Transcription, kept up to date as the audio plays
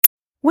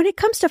When it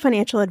comes to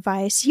financial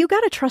advice, you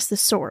gotta trust the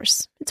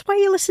source. It's why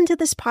you listen to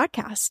this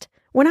podcast.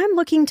 When I'm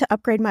looking to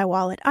upgrade my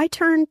wallet, I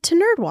turn to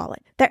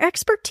NerdWallet. Their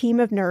expert team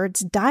of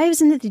nerds dives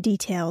into the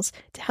details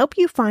to help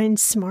you find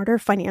smarter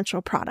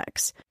financial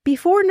products.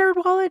 Before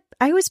NerdWallet,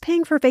 I was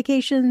paying for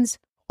vacations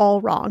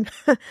all wrong.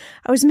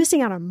 I was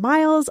missing out on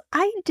miles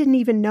I didn't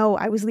even know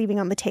I was leaving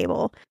on the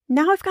table.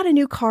 Now I've got a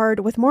new card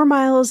with more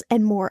miles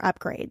and more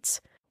upgrades.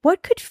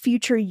 What could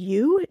future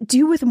you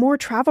do with more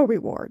travel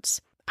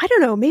rewards? I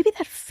don't know, maybe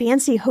that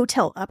fancy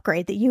hotel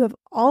upgrade that you have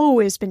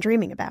always been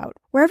dreaming about.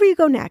 Wherever you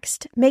go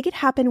next, make it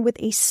happen with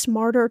a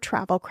smarter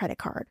travel credit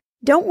card.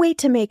 Don't wait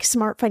to make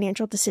smart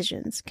financial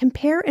decisions.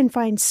 Compare and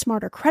find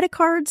smarter credit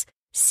cards,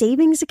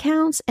 savings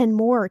accounts, and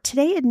more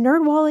today at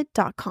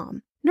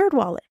nerdwallet.com.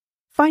 NerdWallet.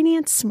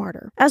 Finance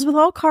smarter. As with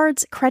all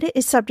cards, credit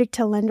is subject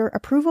to lender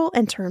approval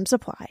and terms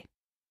apply.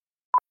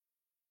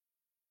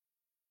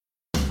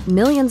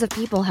 Millions of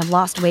people have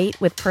lost weight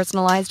with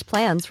personalized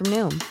plans from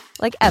Noom.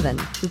 Like Evan,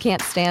 who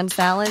can't stand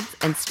salads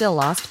and still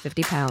lost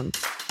 50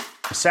 pounds.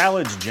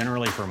 Salads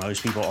generally for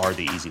most people are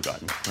the easy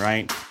button,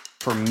 right?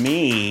 For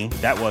me,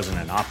 that wasn't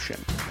an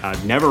option.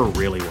 I never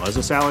really was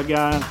a salad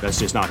guy. That's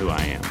just not who I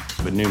am.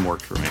 But Noom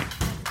worked for me.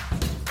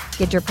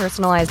 Get your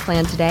personalized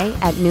plan today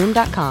at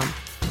Noom.com.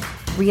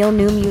 Real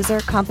Noom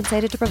user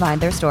compensated to provide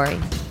their story.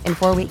 In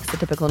 4 weeks, the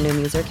typical Noom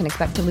user can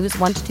expect to lose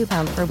 1 to 2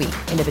 pounds per week.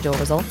 Individual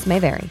results may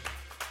vary.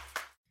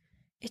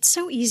 It's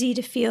so easy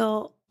to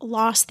feel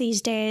lost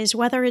these days,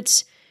 whether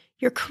it's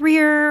your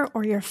career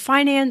or your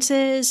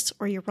finances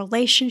or your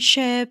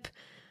relationship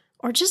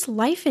or just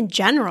life in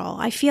general.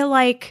 I feel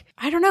like,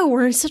 I don't know,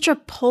 we're in such a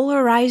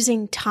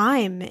polarizing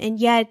time, and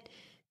yet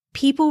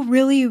people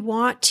really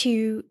want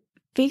to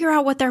figure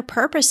out what their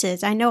purpose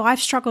is. I know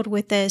I've struggled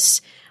with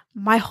this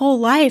my whole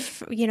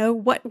life. You know,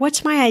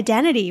 what's my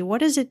identity? What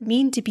does it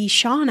mean to be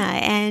Shannah?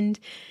 And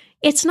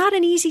it's not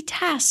an easy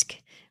task,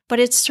 but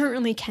it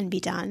certainly can be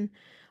done.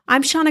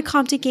 I'm Shannah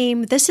Compton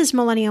Game. This is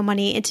Millennial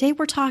Money, and today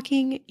we're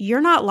talking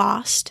You're Not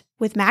Lost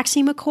with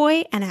Maxie,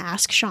 McCoy, and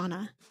Ask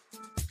Shannah.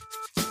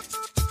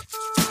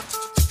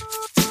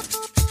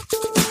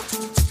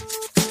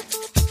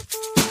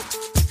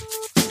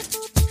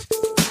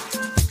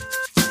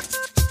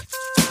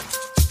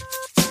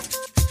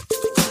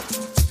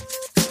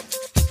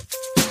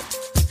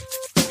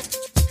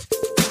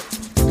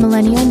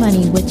 Millennial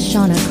Money with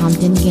Shannah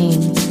Compton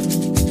Game.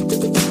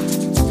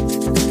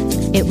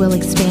 It will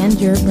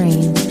expand your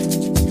brain.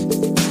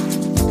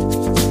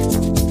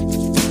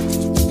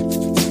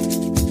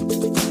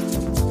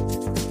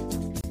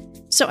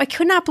 So I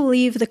could not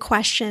believe the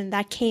question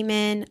that came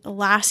in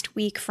last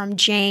week from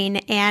Jane,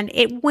 and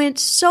it went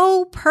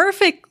so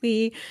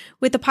perfectly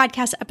with the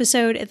podcast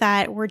episode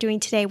that we're doing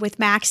today with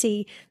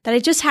Maxie that I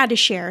just had to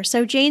share.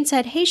 So Jane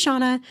said, "Hey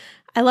Shannah,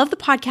 I love the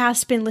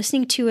podcast, been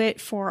listening to it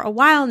for a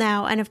while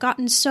now, and I've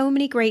gotten so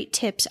many great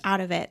tips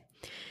out of it.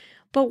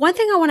 But one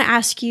thing I want to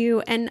ask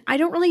you, and I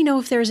don't really know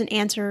if there's an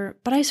answer,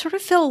 but I sort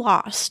of feel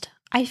lost.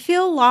 I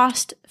feel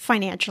lost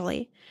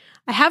financially.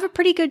 I have a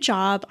pretty good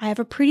job. I have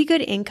a pretty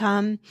good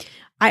income.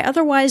 I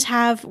otherwise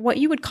have what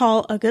you would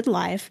call a good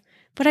life,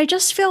 but I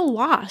just feel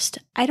lost.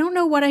 I don't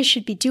know what I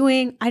should be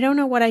doing. I don't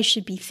know what I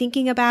should be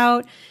thinking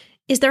about.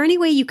 Is there any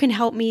way you can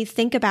help me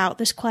think about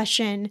this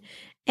question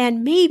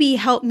and maybe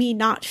help me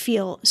not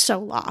feel so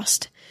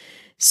lost?"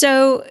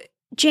 So,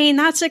 Jane,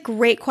 that's a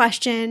great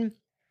question.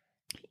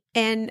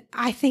 And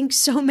I think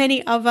so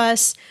many of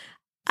us,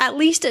 at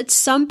least at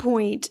some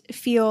point,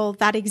 feel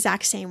that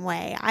exact same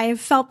way. I have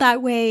felt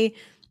that way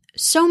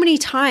so many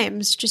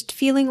times, just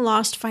feeling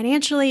lost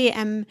financially.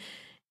 Am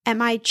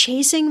I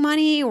chasing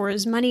money, or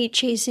is money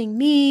chasing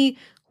me?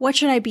 What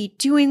should I be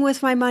doing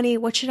with my money?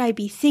 What should I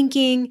be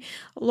thinking?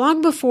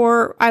 Long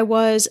before I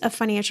was a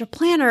financial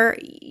planner,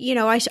 you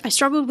know, I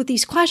struggled with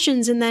these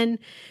questions. And then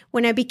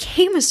when I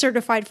became a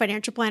certified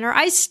financial planner,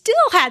 I still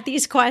had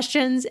these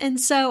questions. And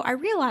so I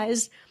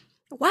realized,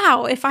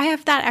 wow, if I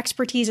have that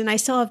expertise and I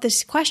still have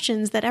these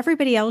questions, that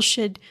everybody else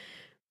should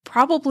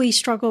probably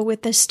struggle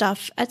with this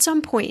stuff at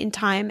some point in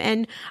time.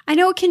 And I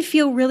know it can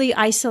feel really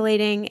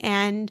isolating,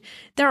 and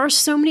there are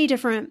so many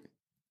different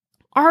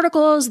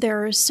articles,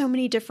 there are so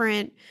many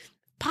different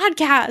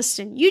podcasts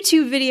and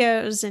YouTube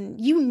videos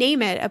and you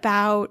name it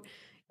about,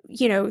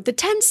 you know, the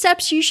 10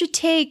 steps you should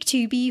take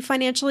to be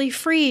financially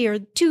free, or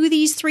do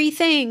these 3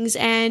 things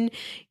and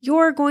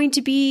you're going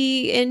to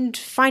be in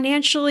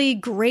financially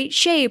great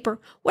shape, or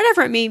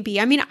whatever it may be.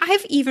 I mean,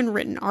 I've even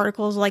written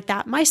articles like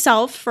that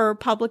myself for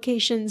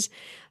publications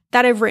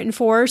that I've written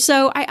for.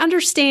 So I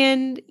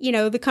understand, you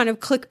know, the kind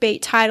of clickbait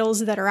titles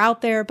that are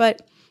out there,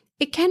 but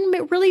it can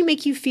really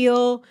make you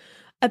feel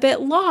a bit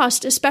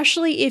lost,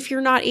 especially if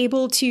you're not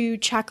able to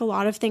check a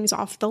lot of things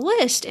off the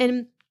list.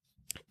 And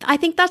I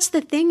think that's the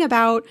thing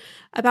about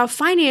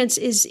finance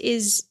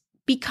is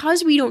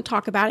because we don't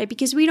talk about it,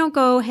 because we don't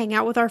go hang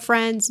out with our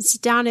friends and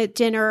sit down at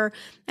dinner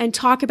and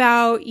talk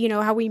about, you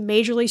know, how we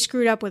majorly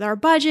screwed up with our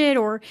budget,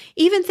 or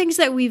even things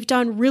that we've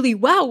done really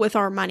well with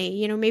our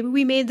money. You know, maybe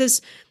we made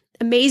this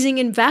amazing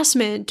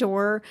investment,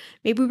 or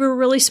maybe we were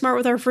really smart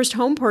with our first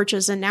home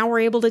purchase and now we're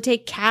able to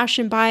take cash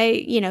and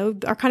buy,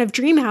 our kind of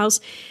dream house.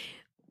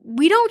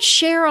 We don't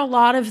share a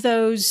lot of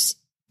those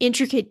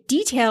intricate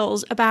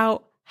details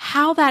about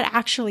how that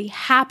actually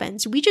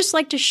happens. We just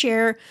like to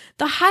share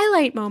the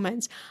highlight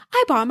moments.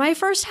 I bought my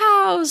first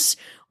house,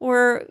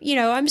 or,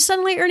 I'm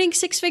suddenly earning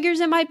 6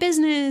 figures in my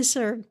business,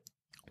 or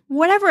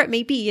whatever it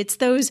may be. It's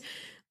those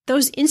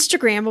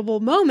Instagrammable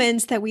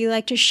moments that we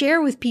like to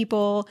share with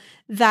people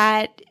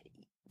that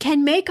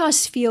can make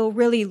us feel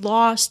really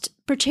lost,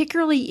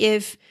 particularly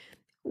if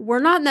we're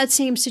not in that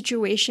same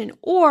situation,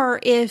 or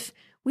if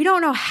we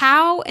don't know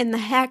how in the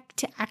heck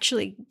to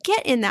actually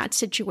get in that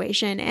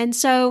situation. And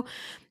so,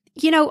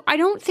 I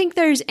don't think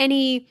there's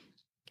any,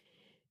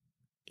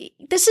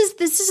 this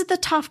is the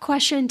tough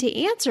question to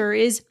answer,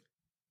 is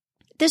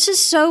this is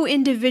so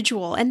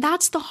individual. And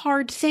that's the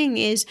hard thing,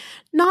 is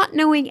not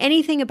knowing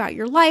anything about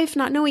your life,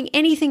 not knowing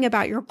anything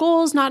about your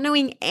goals, not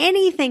knowing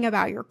anything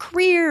about your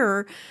career,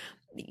 or,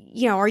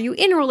 are you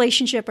in a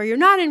relationship? Are you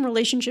not in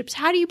relationships?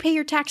 How do you pay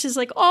your taxes?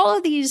 Like all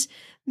of these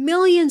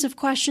millions of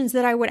questions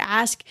that I would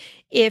ask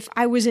if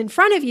I was in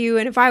front of you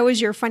and if I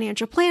was your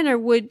financial planner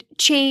would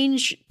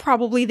change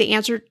probably the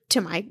answer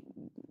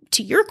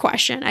to your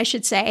question, I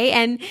should say.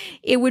 And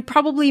it would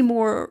probably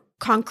more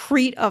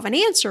concrete of an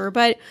answer.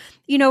 But,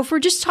 if we're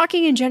just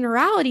talking in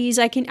generalities,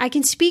 I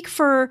can speak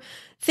for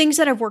things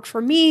that have worked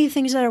for me,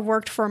 things that have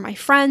worked for my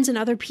friends and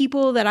other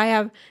people that I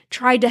have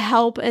tried to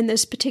help in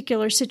this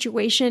particular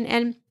situation.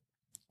 And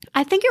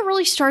I think it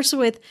really starts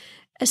with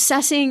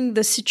assessing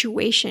the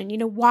situation.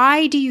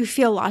 Why do you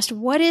feel lost?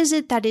 What is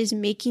it that is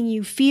making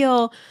you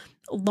feel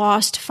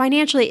lost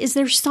financially? Is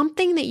there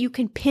something that you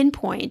can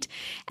pinpoint?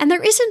 And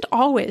there isn't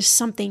always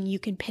something you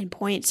can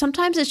pinpoint.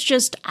 Sometimes it's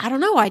just, I don't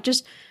know, I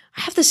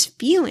have this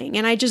feeling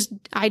and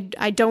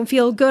I don't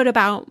feel good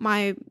about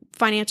my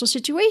financial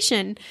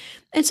situation.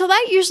 And so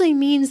that usually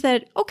means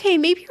that, okay,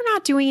 maybe you're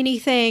not doing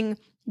anything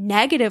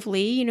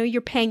negatively.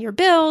 You're paying your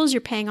bills,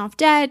 you're paying off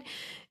debt,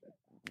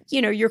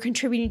 you're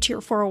contributing to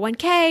your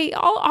 401k,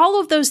 all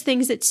of those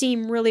things that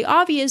seem really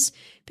obvious,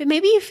 but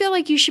maybe you feel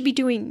like you should be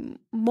doing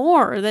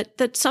more,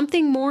 that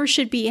something more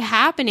should be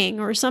happening,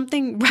 or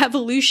something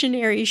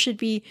revolutionary should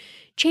be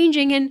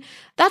changing. And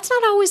that's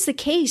not always the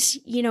case.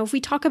 If we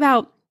talk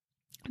about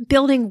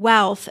building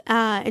wealth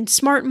and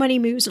smart money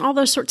moves and all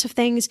those sorts of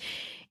things,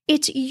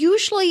 it's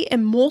usually a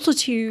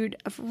multitude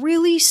of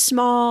really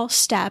small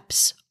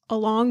steps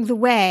along the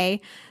way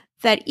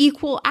that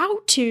equal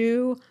out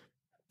to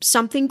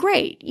something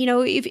great.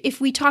 If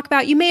we talk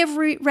about, you may have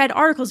read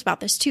articles about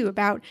this too,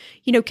 about,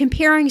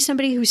 comparing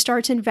somebody who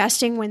starts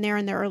investing when they're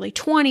in their early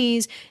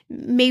 20s,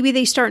 maybe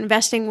they start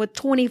investing with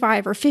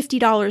 $25 or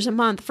 $50 a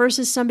month,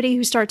 versus somebody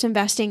who starts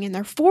investing in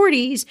their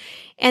 40s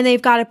and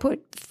they've got to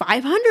put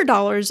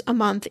 $500 a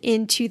month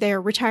into their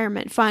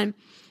retirement fund.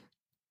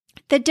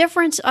 The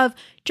difference of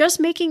just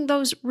making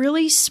those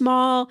really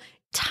small,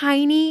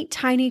 tiny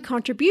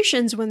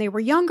contributions when they were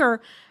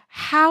younger,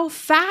 how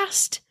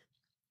fast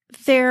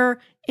their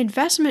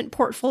investment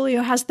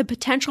portfolio has the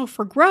potential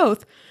for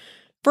growth,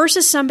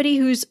 versus somebody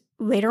who's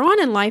later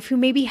on in life who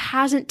maybe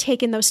hasn't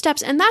taken those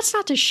steps. And that's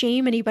not to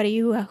shame anybody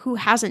who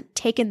hasn't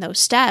taken those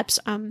steps.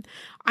 I'm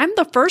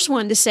the first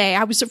one to say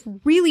I was a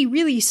really,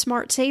 really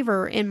smart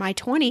saver in my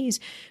 20s.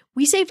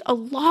 We saved a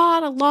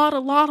lot of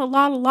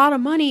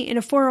money in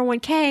a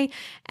 401k.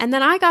 And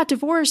then I got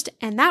divorced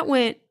and that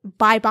went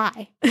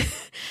bye-bye.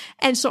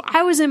 And so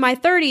I was in my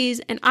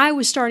 30s and I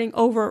was starting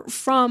over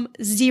from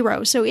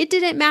zero. So it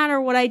didn't matter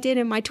what I did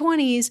in my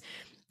 20s.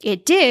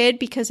 It did,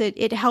 because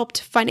it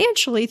helped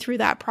financially through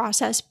that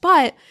process.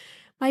 But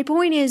my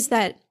point is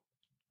that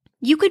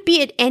you could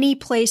be at any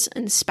place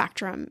in the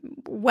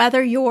spectrum,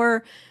 whether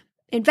you're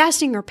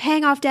investing or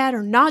paying off debt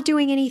or not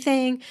doing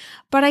anything.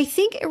 But I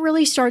think it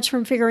really starts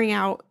from figuring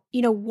out,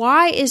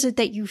 why is it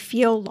that you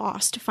feel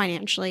lost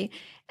financially?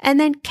 And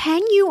then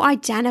can you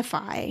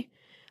identify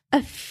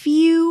a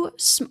few,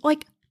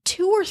 like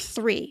 2 or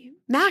 3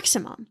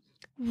 maximum,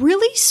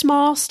 really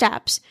small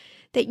steps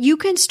that you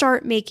can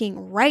start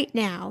making right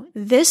now,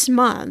 this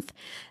month,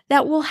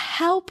 that will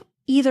help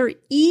either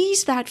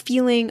ease that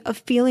feeling of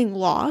feeling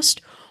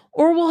lost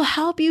or will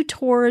help you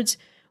towards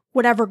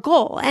whatever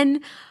goal.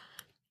 And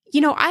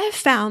I have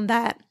found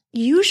that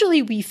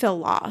usually we feel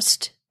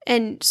lost,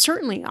 and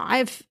certainly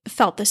I've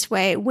felt this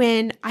way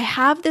when I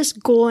have this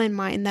goal in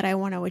mind that I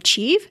want to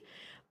achieve,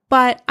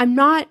 but I'm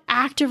not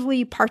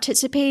actively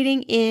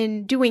participating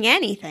in doing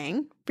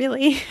anything,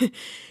 really,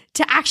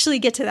 to actually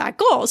get to that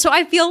goal. So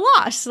I feel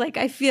lost. Like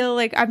I feel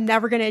like I'm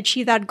never going to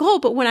achieve that goal.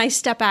 But when I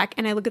step back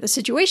and I look at the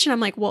situation, I'm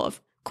like, well, of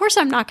course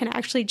I'm not going to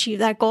actually achieve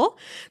that goal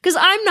because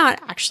I'm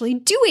not actually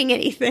doing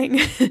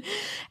anything.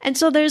 And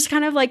so there's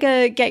kind of like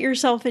a get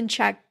yourself in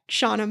check,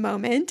 Shannah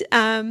moment.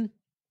 And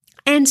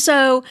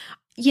so,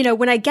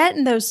 when I get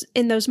in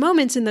those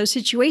moments, in those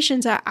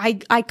situations,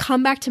 I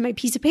come back to my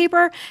piece of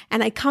paper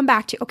and I come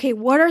back to, okay,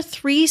 what are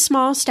 3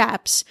 small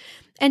steps?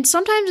 And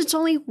sometimes it's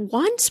only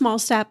one small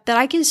step that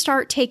I can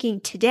start taking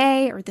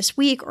today or this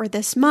week or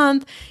this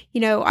month.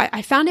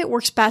 I found it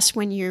works best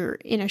when you're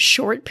in a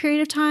short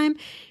period of time,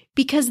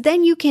 because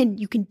then you can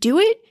do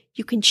it,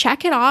 you can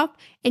check it off,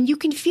 and you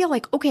can feel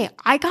like, okay,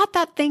 I got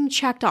that thing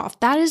checked off.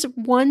 That is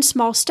one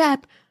small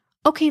step.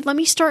 Okay, let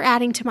me start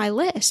adding to my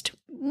list.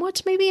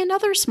 What's maybe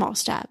another small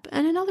step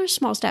and another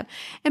small step?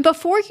 And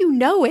before you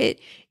know it,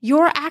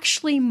 you're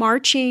actually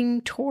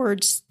marching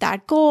towards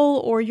that goal,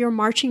 or you're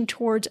marching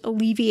towards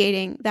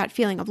alleviating that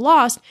feeling of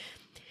loss.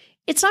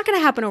 It's not going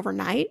to happen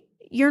overnight.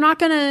 You're not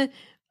going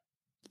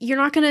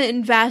to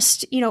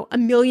invest, $1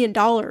 million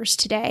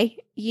today.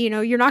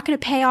 You're not going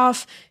to pay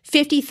off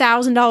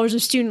 $50,000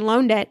 of student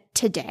loan debt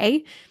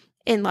today,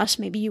 unless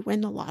maybe you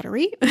win the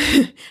lottery.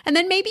 And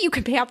then maybe you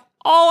can pay off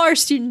all our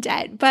student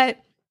debt.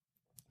 But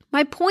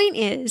my point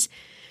is,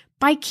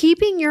 by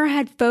keeping your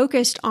head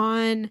focused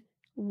on,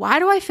 why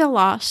do I feel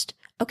lost?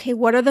 Okay,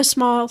 what are the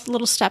small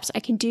little steps I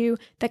can do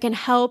that can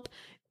help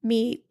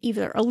me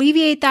either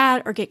alleviate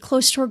that or get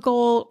close to a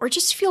goal or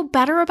just feel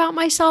better about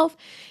myself?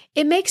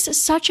 It makes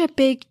such a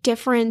big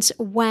difference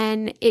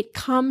when it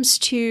comes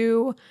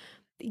to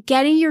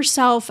getting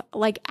yourself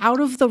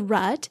out of the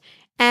rut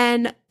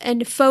and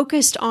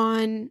focused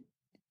on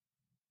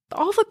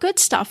all the good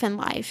stuff in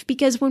life.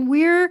 Because when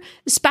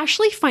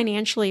especially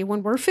financially,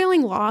 when we're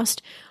feeling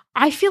lost,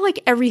 I feel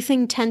like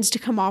everything tends to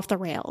come off the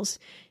rails.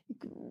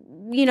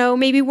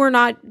 Maybe we're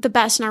not the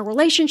best in our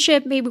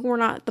relationship. Maybe we're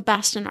not the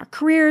best in our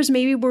careers.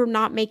 Maybe we're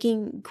not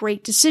making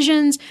great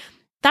decisions.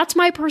 That's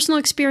my personal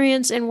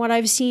experience, and what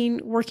I've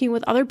seen working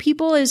with other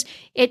people is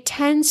it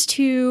tends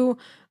to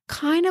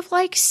kind of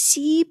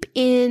seep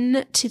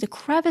in to the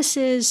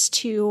crevices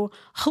to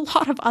a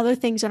lot of other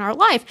things in our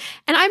life.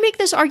 And I make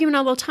this argument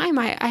all the time.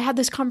 I had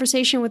this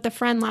conversation with a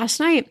friend last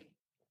night,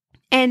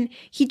 and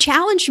he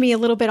challenged me a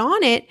little bit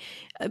on it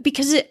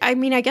because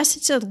I guess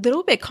it's a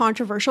little bit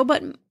controversial,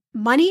 but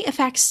money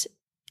affects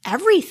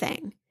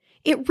everything.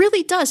 It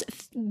really does.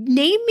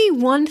 Name me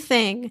one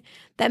thing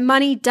that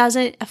money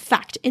doesn't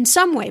affect in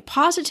some way,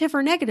 positive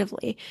or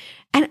negatively.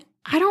 And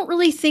I don't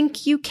really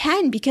think you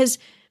can, because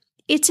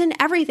it's in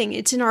everything.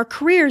 It's in our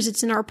careers.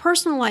 It's in our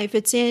personal life.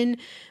 It's in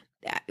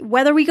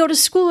whether we go to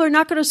school or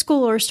not go to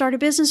school, or start a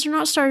business or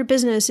not start a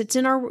business. It's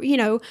in our,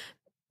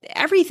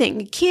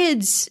 everything.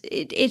 Kids,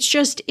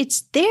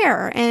 it's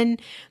there. And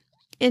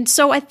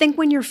so I think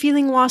when you're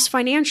feeling lost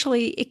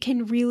financially, it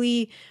can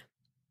really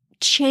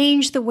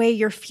change the way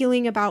you're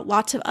feeling about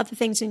lots of other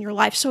things in your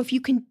life. So if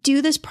you can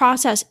do this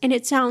process, and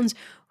it sounds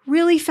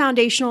really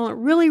foundational,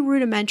 really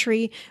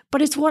rudimentary,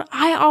 but it's what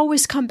I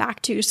always come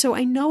back to. So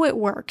I know it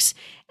works.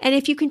 And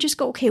if you can just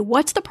go, okay,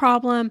 what's the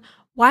problem?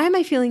 Why am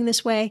I feeling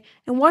this way?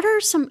 And what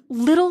are some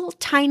little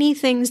tiny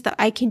things that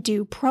I can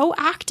do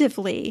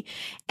proactively?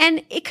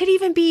 And it could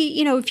even be,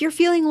 if you're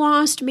feeling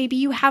lost, maybe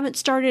you haven't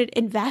started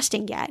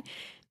investing yet.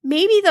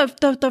 Maybe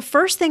the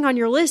first thing on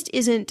your list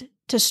isn't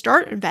to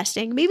start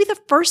investing. Maybe the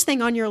first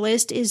thing on your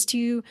list is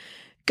to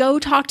go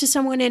talk to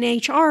someone in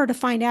HR to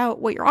find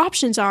out what your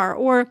options are,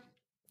 or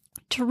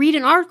to read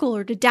an article,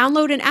 or to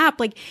download an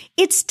app.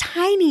 It's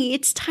tiny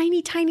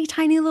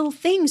little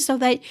things, so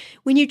that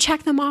when you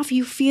check them off,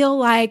 you feel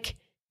like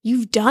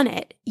you've done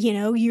it.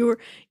 You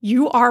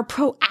are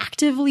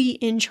proactively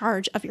in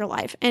charge of your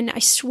life. And I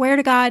swear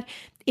to God,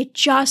 it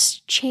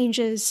just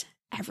changes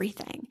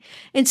everything.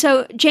 And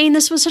so, Jane,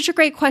 this was such a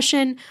great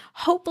question.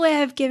 Hopefully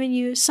I've given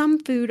you some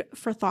food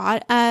for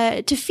thought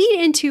to feed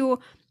into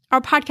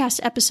our podcast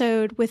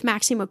episode with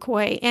Maxie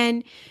McCoy.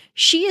 And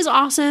she is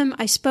awesome.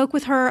 I spoke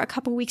with her a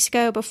couple weeks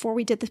ago before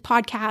we did this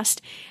podcast,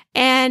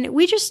 and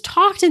we just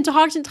talked.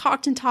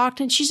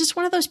 And she's just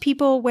one of those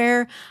people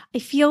where I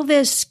feel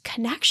this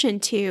connection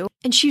to.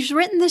 And she's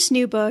written this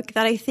new book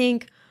that I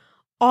think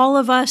all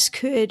of us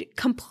could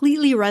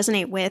completely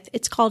resonate with.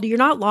 It's called You're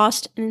Not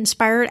Lost, an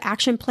Inspired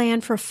Action Plan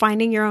for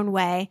Finding Your Own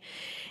Way.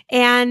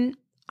 And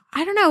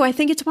I don't know, I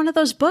think it's one of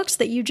those books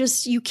that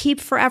you keep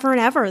forever and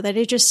ever, that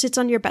it just sits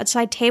on your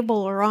bedside table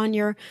or on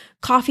your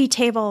coffee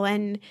table.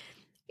 And,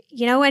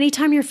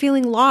 anytime you're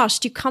feeling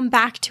lost, you come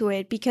back to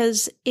it,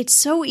 because it's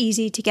so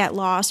easy to get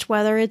lost,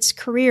 whether it's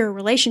career,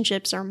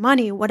 relationships, or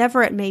money,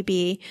 whatever it may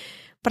be.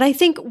 But I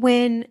think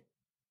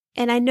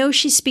and I know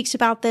she speaks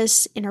about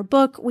this in her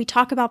book, we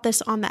talk about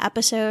this on the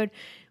episode,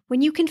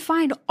 when you can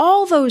find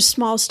all those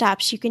small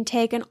steps you can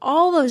take in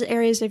all those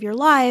areas of your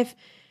life,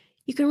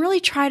 you can really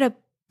try to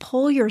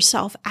pull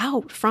yourself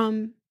out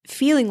from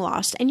feeling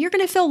lost. And you're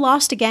going to feel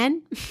lost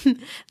again.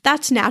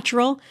 That's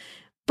natural.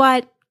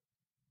 But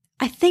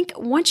I think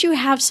once you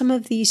have some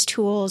of these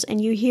tools and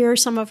you hear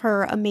some of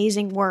her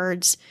amazing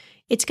words,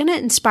 it's going to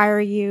inspire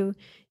you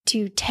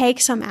to take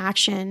some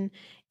action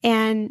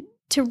and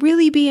to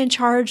really be in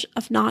charge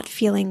of not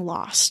feeling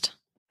lost.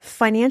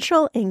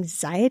 Financial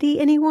anxiety,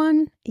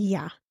 anyone?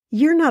 Yeah,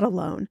 you're not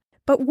alone.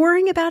 But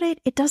worrying about it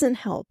doesn't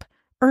help.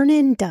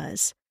 Earnin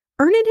does.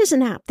 Earnin is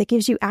an app that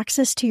gives you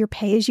access to your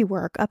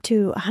pay-as-you-work up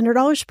to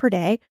 $100 per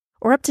day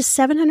or up to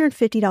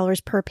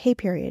 $750 per pay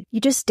period.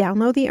 You just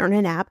download the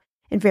Earnin app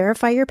and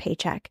verify your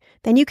paycheck.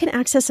 Then you can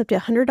access up to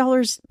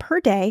 $100 per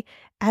day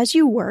as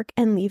you work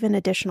and leave an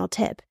additional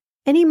tip.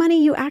 Any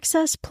money you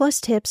access plus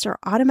tips are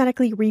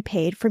automatically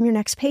repaid from your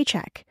next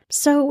paycheck.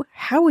 So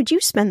how would you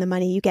spend the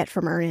money you get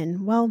from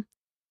Earnin? Well,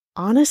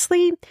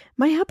 honestly,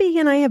 my hubby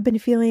and I have been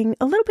feeling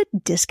a little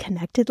bit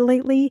disconnected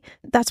lately.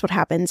 That's what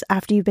happens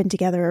after you've been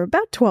together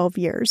about 12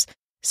 years.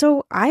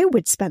 So I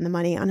would spend the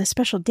money on a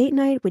special date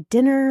night with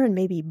dinner and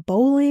maybe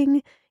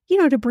bowling,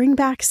 to bring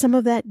back some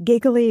of that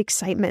giggly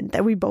excitement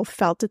that we both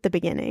felt at the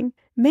beginning.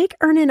 Make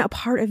Earnin a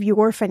part of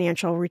your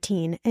financial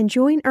routine and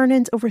join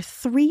Earnin's over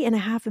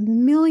 3.5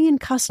 million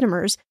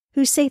customers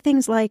who say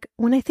things like,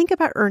 when I think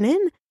about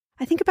Earnin,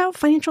 I think about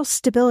financial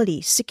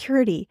stability,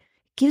 security.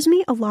 It gives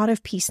me a lot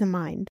of peace of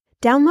mind.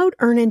 Download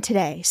Earnin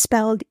today,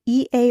 spelled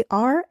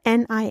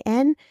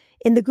EARNIN,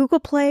 in the Google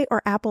Play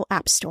or Apple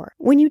App Store.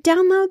 When you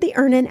download the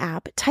Earnin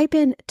app, type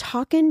in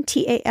Talkin',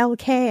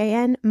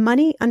 TALKAN,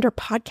 money under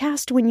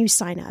podcast when you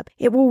sign up.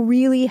 It will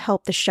really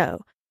help the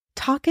show.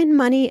 Talkin'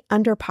 money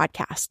under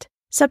podcast.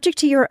 Subject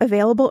to your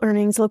available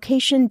earnings,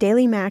 location,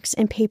 daily max,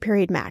 and pay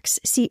period max.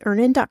 See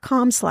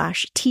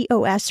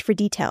earnin.com/TOS for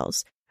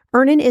details.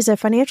 Earnin is a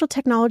financial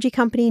technology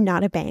company,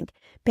 not a bank.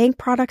 Bank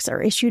products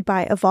are issued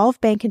by Evolve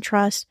Bank and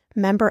Trust,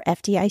 member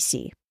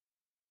FDIC.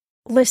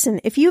 Listen,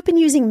 if you've been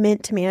using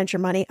Mint to manage your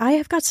money, I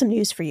have got some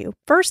news for you.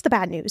 First, the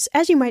bad news.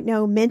 As you might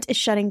know, Mint is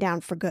shutting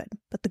down for good.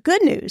 But the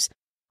good news,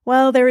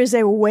 well, there is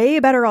a way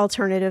better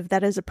alternative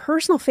that is a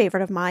personal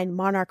favorite of mine,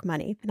 Monarch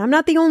Money. And I'm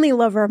not the only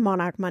lover of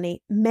Monarch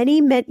Money. Many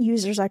Mint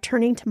users are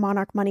turning to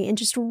Monarch Money and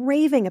just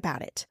raving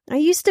about it. I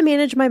used to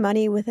manage my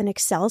money with an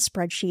Excel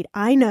spreadsheet.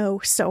 I know,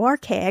 so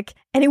archaic,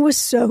 and it was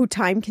so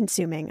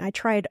time-consuming. I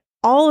tried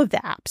all of the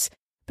apps,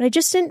 but I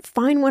just didn't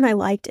find one I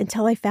liked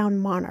until I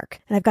found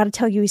Monarch. And I've got to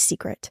tell you a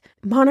secret.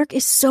 Monarch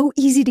is so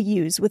easy to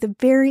use with a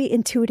very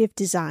intuitive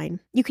design.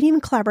 You can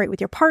even collaborate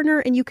with your partner,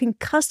 and you can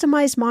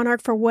customize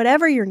Monarch for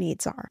whatever your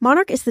needs are.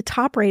 Monarch is the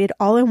top-rated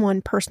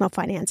all-in-one personal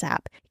finance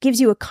app. It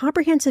gives you a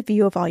comprehensive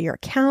view of all your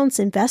accounts,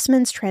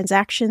 investments,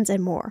 transactions,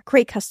 and more.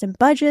 Create custom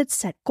budgets,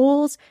 set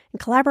goals, and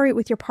collaborate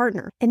with your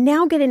partner. And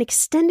now get an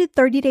extended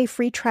 30-day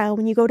free trial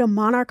when you go to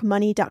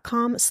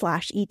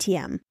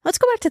monarchmoney.com/ETM. Let's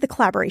go back to the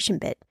collaboration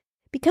bit.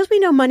 Because we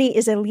know money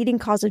is a leading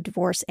cause of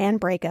divorce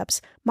and breakups,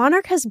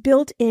 Monarch has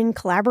built-in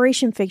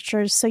collaboration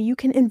features so you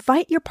can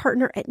invite your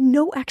partner at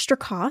no extra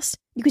cost.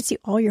 You can see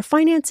all your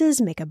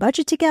finances, make a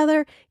budget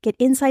together, get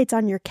insights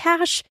on your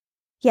cash.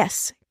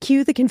 Yes,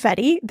 cue the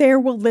confetti. There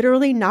will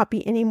literally not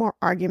be any more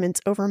arguments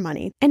over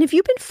money. And if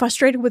you've been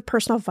frustrated with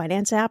personal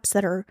finance apps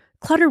that are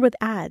cluttered with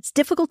ads,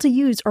 difficult to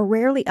use, or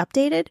rarely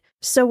updated,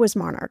 so was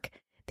Monarch.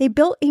 They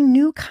built a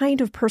new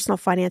kind of personal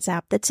finance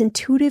app that's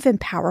intuitive and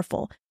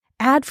powerful,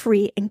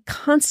 ad-free, and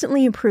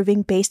constantly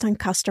improving based on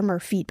customer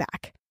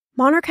feedback.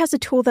 Monarch has a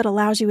tool that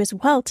allows you as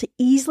well to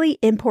easily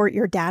import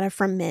your data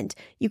from Mint.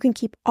 You can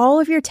keep all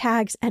of your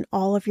tags and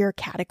all of your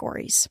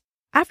categories.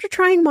 After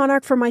trying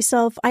Monarch for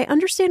myself, I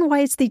understand why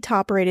it's the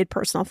top-rated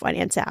personal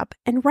finance app.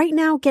 And right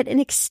now, get an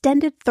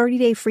extended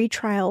 30-day free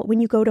trial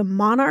when you go to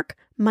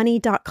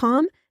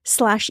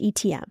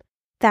monarchmoney.com/ETM.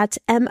 That's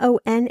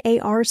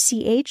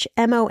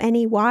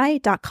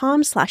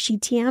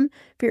monarchmoney.com/ETM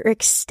for your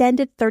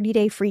extended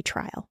 30-day free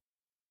trial.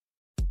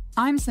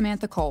 I'm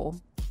Samantha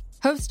Cole,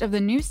 host of the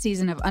new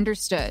season of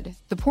Understood,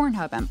 the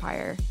Pornhub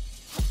Empire.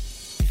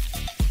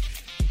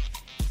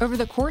 Over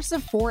the course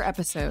of 4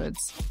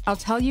 episodes, I'll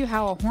tell you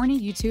how a horny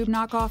YouTube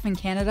knockoff in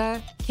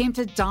Canada came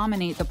to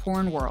dominate the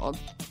porn world,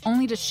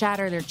 only to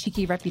shatter their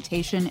cheeky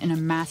reputation in a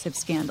massive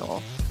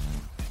scandal.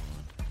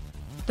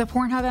 The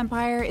Pornhub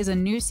Empire is a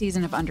new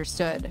season of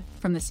Understood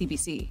from the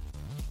CBC.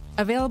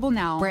 Available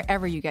now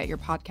wherever you get your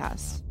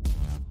podcasts.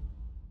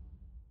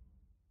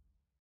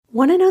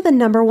 Want to know the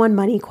number one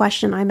money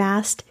question I'm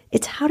asked?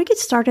 It's how to get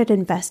started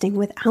investing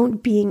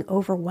without being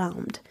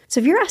overwhelmed. So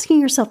if you're asking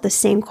yourself the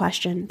same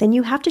question, then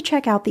you have to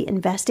check out the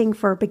Investing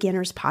for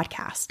Beginners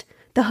podcast.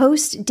 The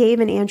hosts, Dave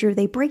and Andrew,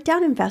 they break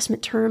down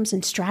investment terms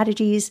and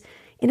strategies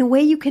in a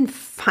way you can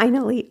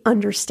finally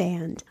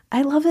understand.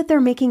 I love that they're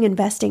making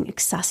investing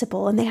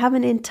accessible, and they have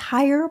an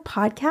entire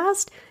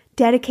podcast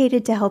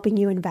dedicated to helping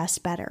you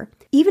invest better.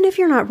 Even if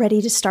you're not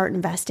ready to start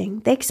investing,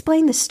 they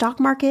explain the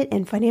stock market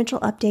and financial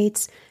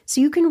updates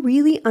so you can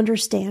really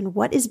understand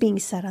what is being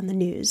said on the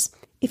news.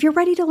 If you're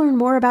ready to learn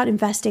more about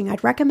investing,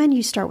 I'd recommend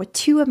you start with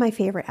 2 of my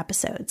favorite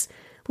episodes.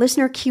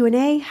 Listener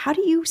Q&A, how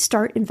do you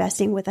start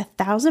investing with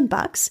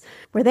 $1,000,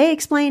 where they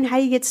explain how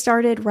you get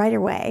started right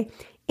away,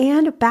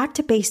 and Back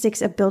to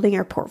Basics of Building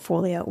Your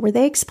Portfolio, where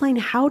they explain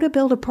how to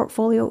build a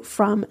portfolio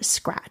from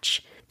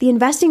scratch. The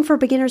Investing for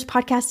Beginners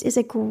podcast is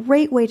a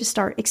great way to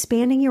start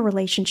expanding your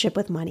relationship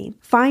with money.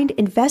 Find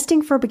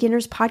Investing for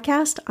Beginners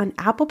podcast on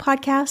Apple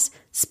Podcasts,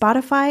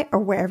 Spotify, or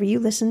wherever you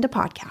listen to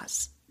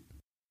podcasts.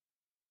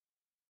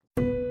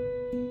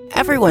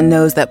 Everyone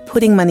knows that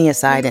putting money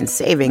aside in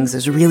savings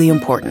is really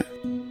important.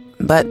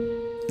 But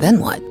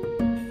then what?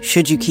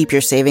 Should you keep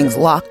your savings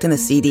locked in a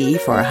CD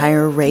for a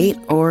higher rate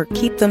or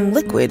keep them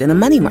liquid in a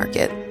money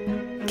market?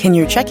 Can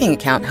your checking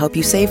account help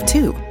you save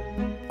too?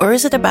 Or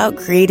is it about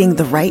creating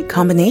the right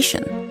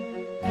combination?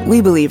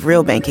 We believe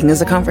real banking is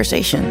a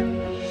conversation.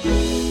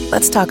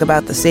 let's talk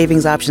about the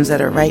savings options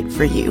that are right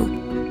for you.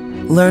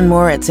 Learn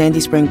more at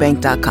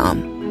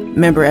sandyspringbank.com.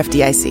 Member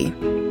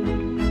FDIC.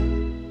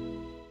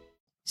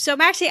 So,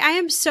 Maxie, I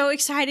am so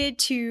excited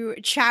to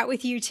chat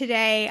with you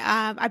today.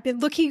 I've been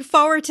looking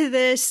forward to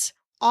this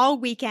all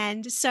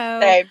weekend.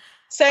 So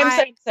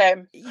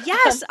Same.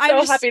 Yes,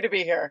 I'm so happy to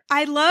be here.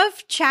 I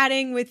love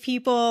chatting with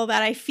people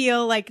that I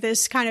feel like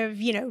this kind of,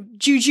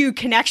 juju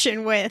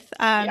connection with.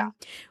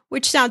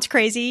 Which sounds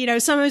crazy.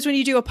 Sometimes when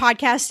you do a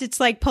podcast, it's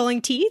like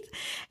pulling teeth.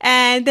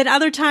 And then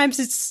other times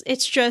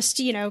it's just,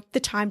 the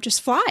time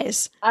just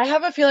flies. I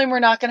have a feeling we're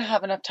not going to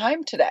have enough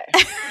time today.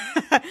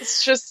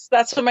 It's just,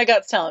 that's what my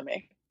gut's telling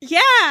me.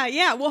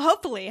 Yeah. Well,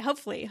 hopefully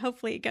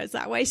it goes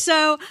that way.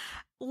 So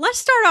let's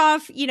start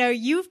off,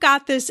 you've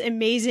got this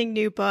amazing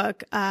new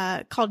book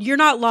called You're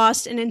Not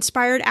Lost, an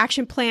inspired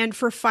action plan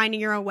for finding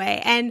your own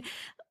way. And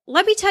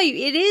let me tell you,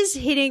 it is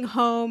hitting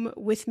home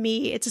with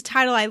me. It's a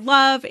title I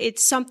love.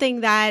 It's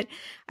something that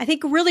I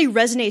think really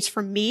resonates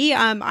for me.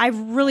 I've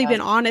really been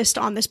honest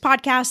on this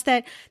podcast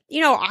that,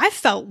 I've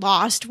felt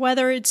lost,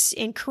 whether it's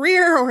in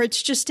career or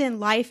it's just in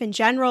life in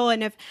general,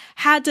 and have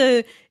had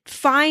to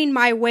find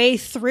my way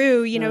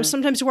through,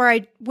 sometimes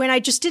when I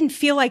just didn't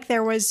feel like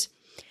there was,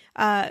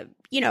 an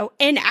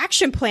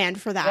action plan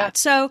for that. Yeah.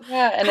 So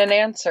and an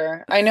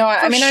answer. I know.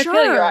 I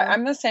feel you.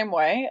 I'm the same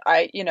way.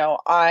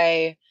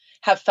 I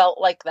have felt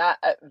like that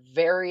at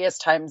various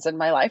times in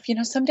my life.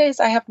 Some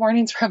days I have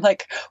mornings where I'm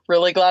like,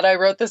 really glad I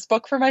wrote this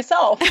book for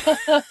myself.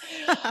 That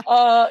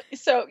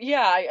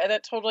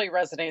totally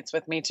resonates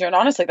with me too. And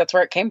honestly, that's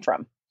where it came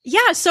from.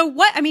 Yeah. So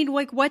what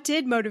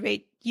did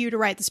motivate you to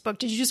write this book?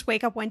 Did you just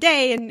wake up one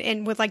day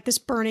and with like this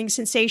burning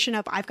sensation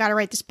of, I've got to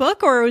write this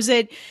book? Or was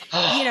it,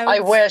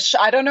 I wish.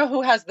 I don't know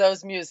who has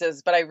those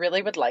muses, but I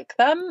really would like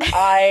them.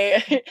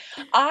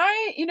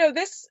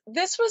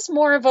 This was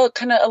more of a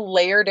kind of a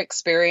layered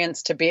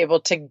experience to be able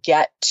to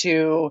get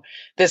to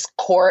this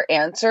core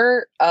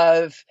answer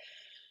of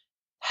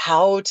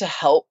how to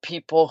help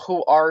people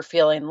who are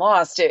feeling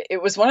lost.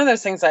 It was one of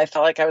those things I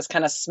felt like I was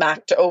kind of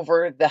smacked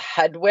over the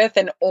head with,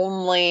 and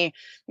only,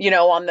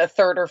 on the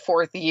third or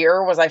fourth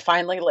year was I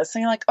finally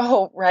listening, like,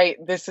 oh, right,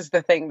 this is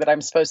the thing that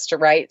I'm supposed to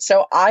write.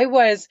 So I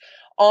was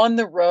on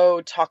the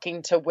road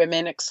talking to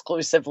women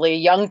exclusively,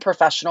 young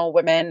professional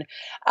women,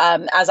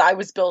 as I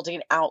was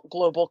building out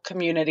global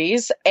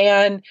communities.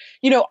 And,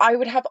 I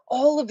would have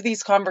all of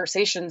these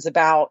conversations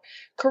about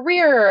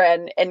career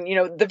and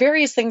the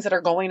various things that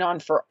are going on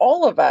for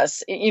all of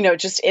us,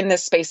 just in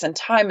this space and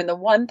time. And the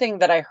one thing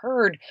that I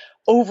heard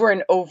over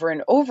and over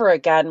and over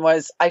again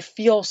was, I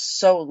feel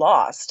so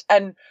lost.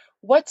 And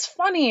what's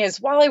funny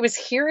is, while I was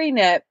hearing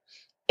it,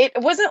 it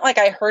wasn't like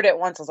I heard it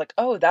once. I was like,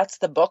 oh, that's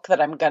the book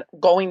that I'm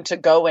going to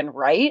go and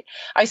write.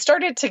 I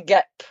started to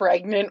get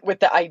pregnant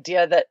with the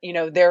idea that,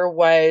 there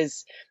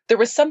was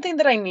something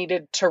that I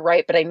needed to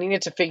write, but I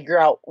needed to figure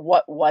out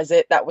what was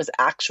it that was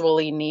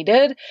actually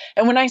needed.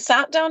 And when I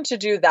sat down to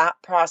do that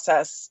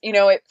process,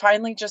 it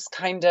finally just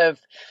kind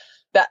of,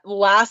 that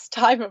last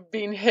time of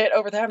being hit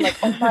over the head, I'm like,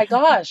 oh my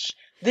gosh,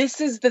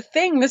 this is the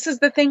thing. This is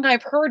the thing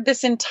I've heard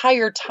this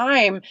entire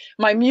time.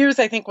 My muse,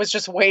 I think, was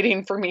just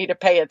waiting for me to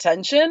pay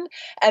attention.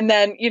 And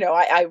then,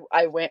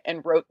 I went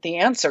and wrote the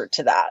answer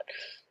to that.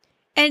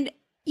 And,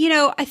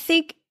 I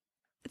think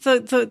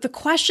the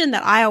question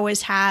that I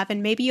always have,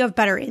 and maybe you have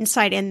better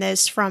insight in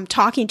this from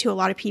talking to a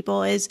lot of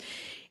people, is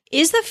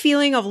the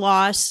feeling of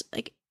loss,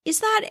 like, is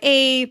that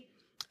a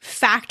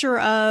factor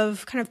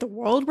of kind of the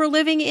world we're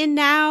living in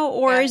now?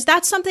 Or is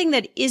that something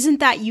that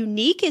isn't that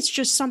unique? It's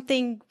just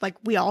something like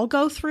we all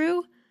go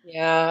through?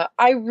 Yeah,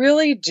 I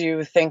really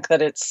do think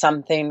that it's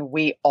something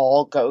we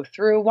all go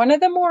through. One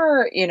of the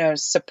more,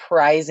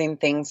 surprising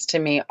things to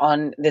me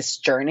on this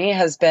journey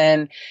has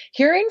been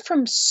hearing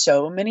from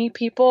so many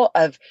people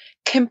of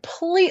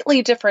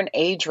completely different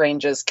age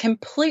ranges,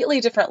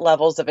 completely different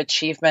levels of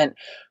achievement,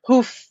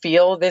 who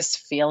feel this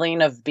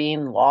feeling of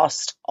being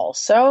lost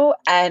also.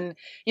 And,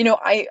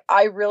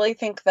 I really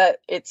think that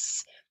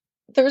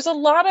there's a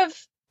lot of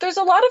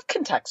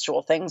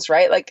contextual things,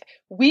 right? Like,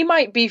 we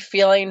might be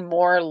feeling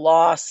more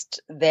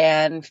lost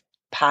than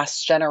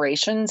past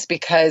generations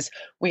because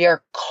we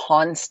are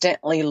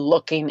constantly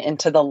looking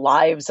into the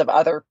lives of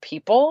other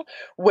people,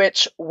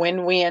 which,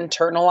 when we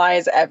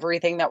internalize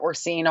everything that we're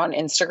seeing on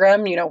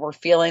Instagram, we're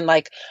feeling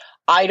like,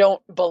 I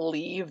don't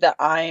believe that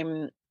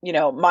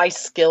my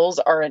skills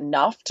are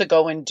enough to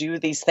go and do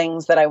these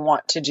things that I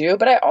want to do.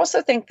 But I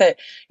also think that,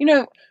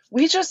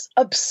 we just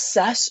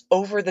obsess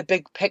over the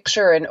big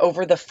picture and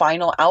over the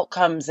final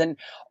outcomes and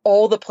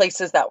all the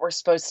places that we're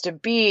supposed to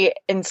be,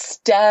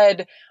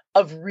 instead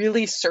of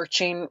really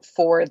searching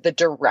for the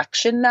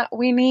direction that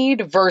we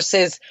need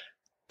versus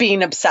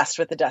being obsessed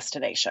with the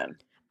destination.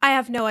 I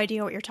have no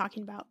idea what you're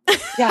talking about.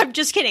 Yeah. I'm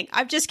just kidding.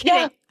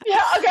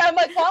 Yeah. Okay. I'm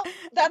like, well,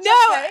 that's no,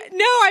 okay.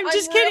 No, I'm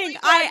just kidding. Really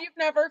glad you've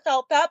never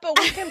felt that, but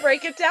we can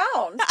break it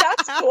down.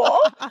 That's cool.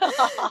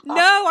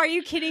 No, are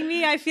you kidding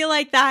me? I feel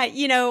like that,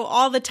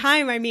 all the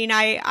time. I mean,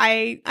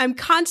 I'm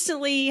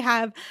constantly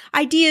have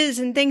ideas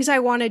and things I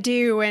want to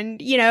do.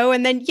 And,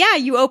 and then,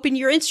 you open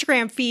your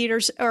Instagram feed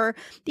or,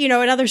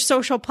 another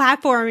social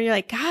platform and you're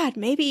like, God,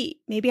 maybe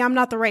I'm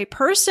not the right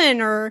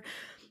person, or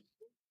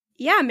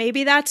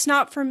maybe that's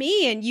not for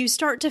me. And you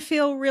start to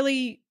feel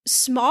really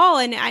small.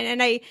 And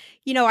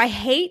I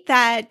hate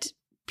that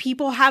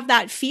people have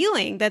that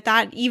feeling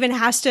that even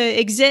has to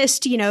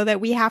exist,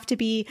 that we have to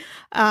be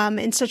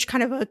in such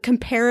kind of a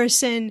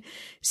comparison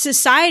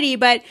society.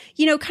 But,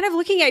 kind of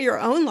looking at your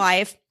own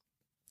life,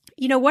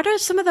 what are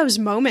some of those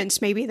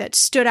moments maybe that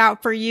stood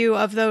out for you,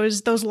 of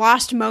those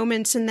lost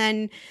moments, and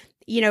then,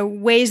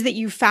 ways that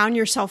you found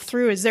yourself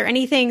through? Is there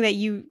anything that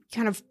you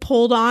kind of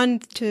pulled on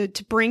to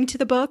bring to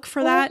the book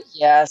for that?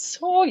 Yes.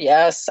 Oh,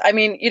 yes. I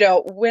mean,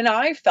 when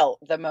I felt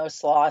the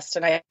most lost,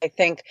 and I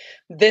think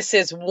this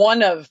is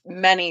one of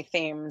many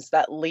themes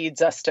that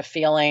leads us to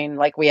feeling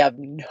like we have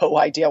no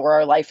idea where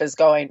our life is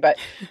going. But,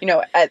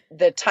 at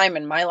the time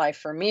in my life,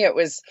 for me, it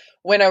was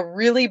when a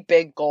really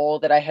big goal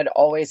that I had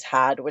always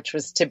had, which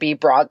was to be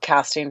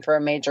broadcasting for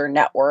a major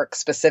network,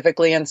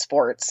 specifically in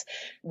sports,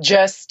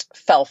 just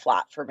fell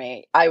flat for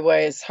me. I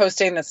was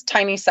hosting this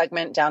tiny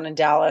segment down in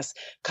Dallas,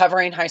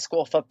 covering high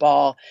school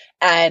football.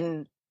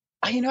 And,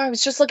 I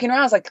was just looking around.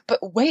 I was like, but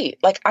wait,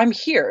 like, I'm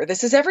here.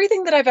 This is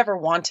everything that I've ever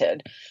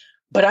wanted,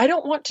 but I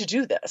don't want to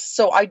do this.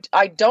 So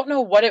I don't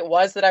know what it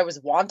was that I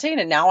was wanting.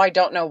 And now I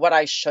don't know what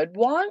I should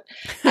want.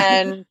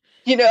 And,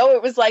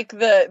 it was like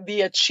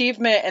the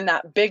achievement and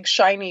that big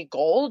shiny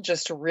goal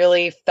just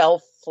really fell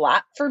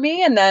flat for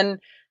me. And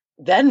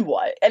then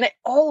what? And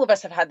all of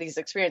us have had these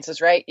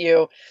experiences, right?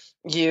 You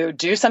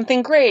do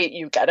something great,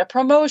 you get a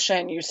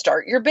promotion, you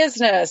start your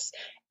business,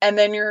 and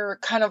then you're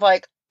kind of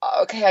like,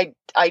 okay,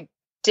 I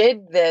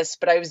did this,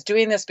 but I was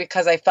doing this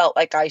because I felt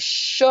like I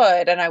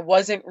should, and I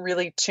wasn't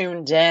really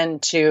tuned in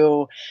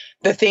to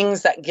the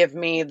things that give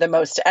me the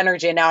most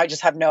energy. And now I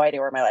just have no idea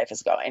where my life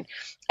is going.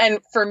 And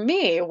for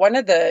me, one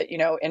of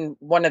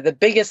the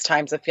biggest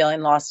times of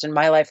feeling lost in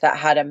my life that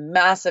had a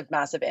massive,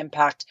 massive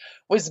impact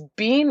was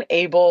being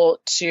able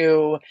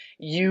to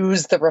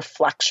use the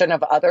reflection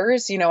of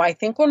others. I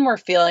think when we're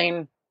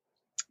feeling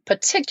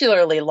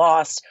particularly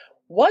lost,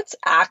 what's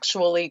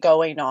actually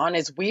going on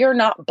is we are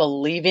not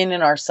believing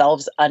in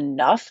ourselves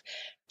enough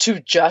to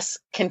just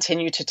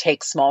continue to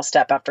take small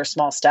step after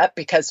small step,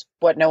 because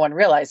what no one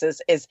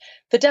realizes is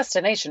the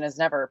destination is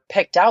never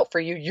picked out for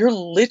you. You're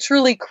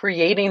literally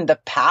creating the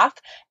path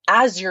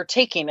as you're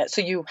taking it.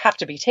 So you have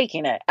to be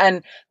taking it.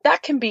 And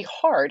that can be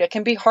hard. It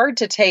can be hard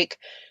to take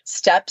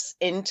steps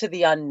into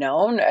the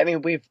unknown. I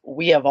mean,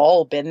 we have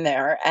all been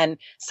there, and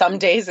some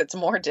days it's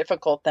more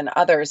difficult than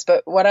others.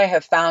 But what I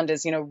have found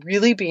is,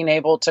 really being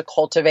able to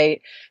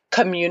cultivate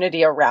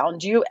community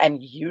around you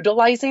and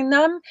utilizing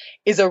them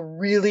is a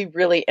really,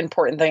 really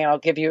important thing. And I'll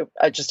give you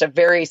just a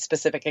very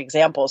specific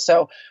example.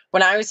 So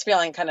when I was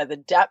feeling kind of the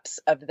depths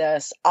of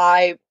this,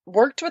 I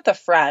worked with a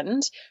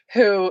friend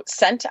who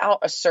sent out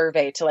a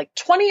survey to like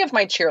 20 of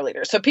my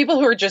cheerleaders. So people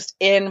who are just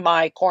in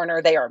my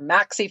corner, they are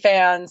Maxie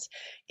fans,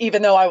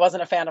 even though I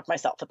wasn't a fan of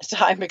myself at the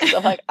time, because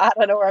I'm like, I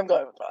don't know where I'm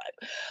going with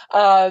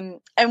life.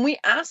 And we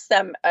asked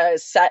them a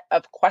set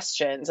of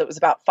questions. It was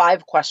about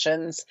 5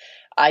 questions.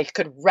 I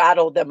could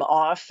rattle them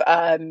off,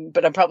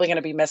 but I'm probably going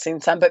to be missing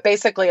some. But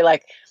basically,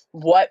 like,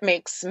 what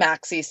makes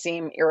Maxie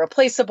seem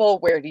irreplaceable?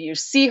 Where do you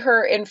see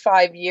her in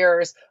 5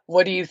 years?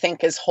 What do you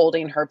think is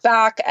holding her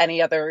back?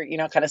 Any other,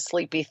 kind of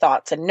sleepy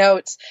thoughts and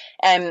notes?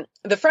 And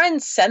the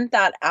friends sent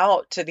that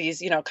out to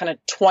these, kind of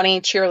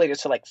 20 cheerleaders.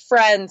 So like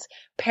friends,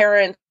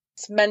 parents,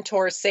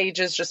 mentors,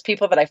 sages, just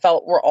people that I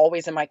felt were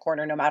always in my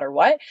corner no matter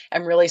what,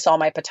 and really saw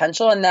my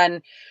potential. And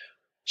then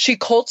she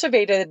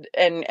cultivated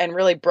and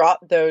really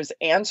brought those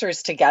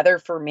answers together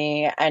for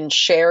me and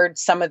shared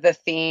some of the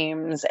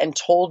themes and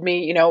told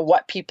me,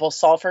 what people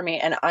saw for me.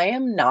 And I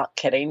am not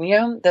kidding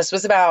you. This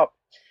was about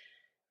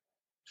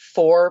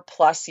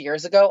 4+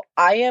 years ago.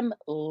 I am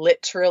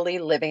literally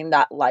living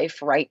that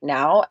life right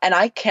now. And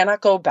I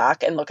cannot go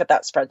back and look at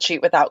that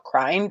spreadsheet without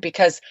crying,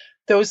 because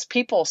those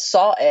people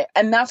saw it.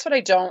 And that's what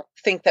I don't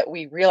think that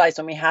we realize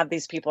when we have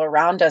these people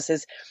around us,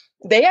 is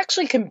they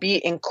actually can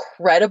be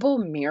incredible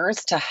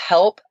mirrors to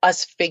help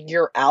us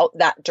figure out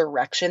that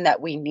direction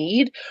that we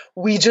need.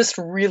 We just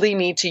really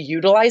need to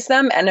utilize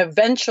them. And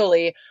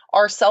eventually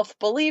our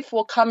self-belief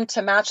will come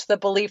to match the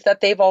belief that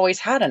they've always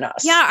had in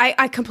us. Yeah,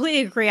 I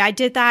completely agree. I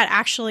did that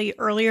actually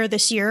earlier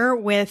this year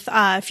with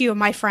a few of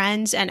my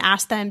friends and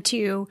asked them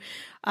to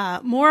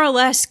more or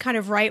less kind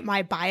of write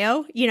my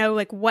bio,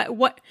 like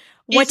what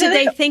did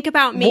they think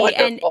about me?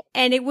 Wonderful.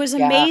 And it was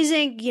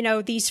amazing,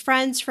 these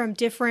friends from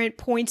different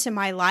points in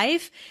my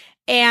life.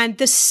 and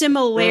the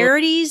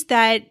similarities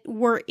that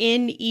were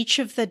in each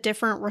of the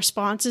different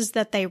responses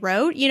that they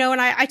wrote,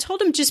 and I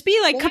told him, just be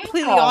like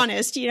completely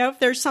honest, if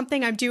there's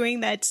something I'm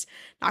doing that's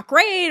not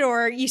great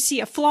or you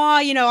see a flaw,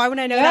 I want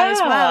to know that as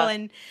well.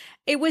 And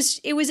it was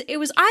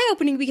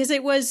eye-opening because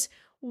it was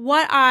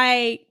what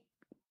I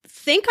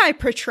think I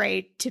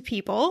portrayed to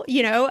people,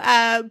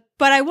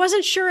 but I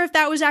wasn't sure if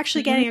that was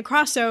actually getting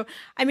across. So,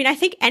 I mean, I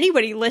think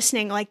anybody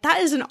listening, like,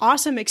 that is an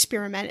awesome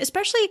experiment,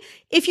 especially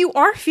if you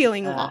are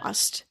feeling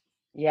lost.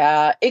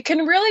 Yeah, it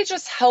can really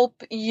just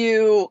help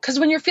you, because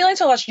when you're feeling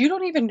so lost, you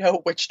don't even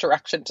know which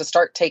direction to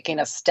start taking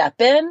a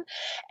step in.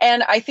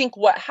 And I think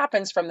what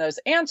happens from those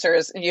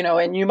answers, and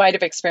you might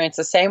have experienced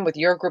the same with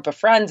your group of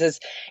friends, is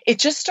it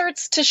just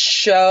starts to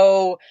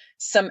show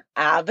some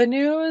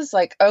avenues,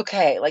 like,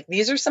 okay, like,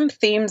 these are some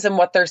themes in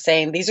what they're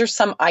saying. These are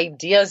some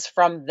ideas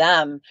from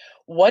them.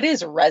 What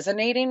is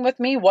resonating with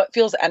me? What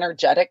feels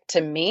energetic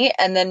to me?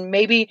 And then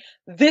maybe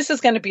this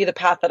is going to be the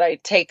path that I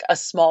take a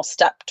small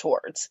step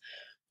towards.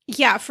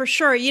 Yeah, for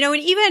sure. And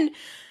even,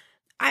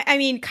 I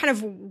mean, kind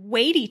of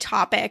weighty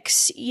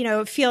topics,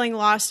 feeling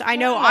lost. I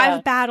know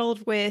I've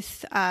battled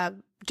with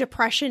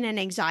depression and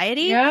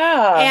anxiety.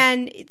 Yeah.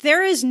 And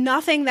there is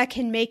nothing that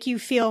can make you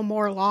feel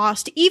more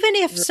lost, even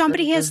if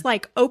somebody has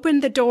like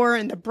opened the door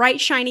and the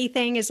bright, shiny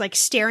thing is like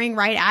staring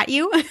right at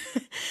you.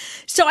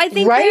 So I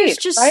think there's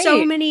just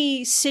so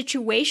many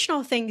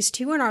situational things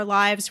too in our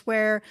lives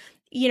where,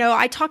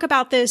 I talk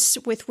about this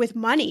with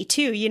money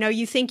too.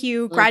 You think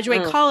you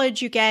graduate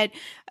college, you get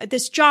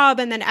this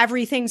job, and then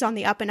everything's on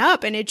the up and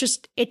up. And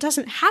it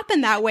doesn't happen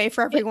that way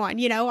for everyone.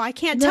 I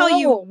can't tell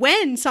you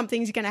when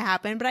something's going to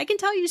happen, but I can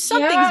tell you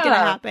something's going to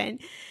happen.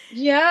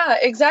 Yeah,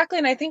 exactly.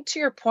 And I think to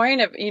your point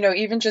of,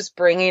 even just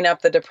bringing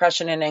up the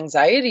depression and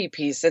anxiety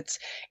piece,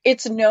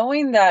 it's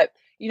knowing that,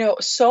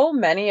 so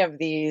many of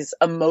these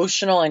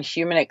emotional and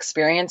human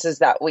experiences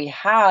that we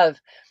have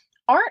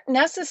aren't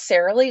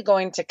necessarily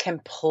going to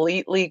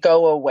completely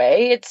go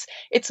away.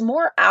 It's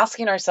more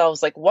asking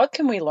ourselves, like, what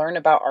can we learn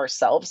about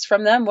ourselves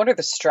from them? What are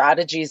the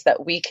strategies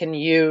that we can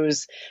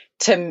use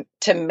to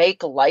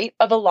make light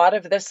of a lot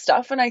of this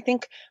stuff? And I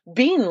think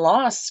being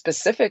lost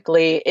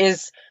specifically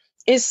is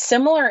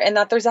similar in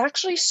that there's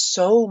actually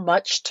so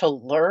much to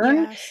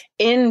learn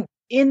in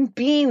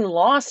being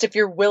lost if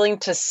you're willing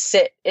to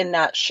sit in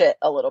that shit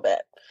a little bit.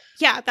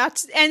 Yeah,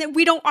 and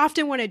we don't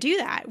often want to do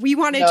that. We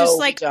want to just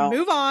like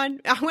move on.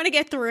 I want to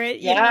get through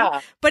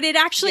it. But it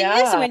actually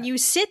is when you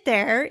sit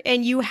there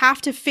and you have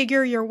to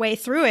figure your way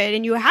through it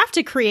and you have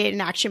to create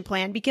an action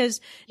plan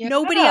because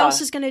nobody else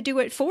is going to do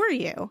it for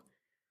you.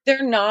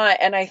 They're not.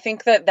 And I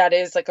think that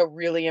is like a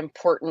really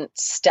important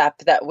step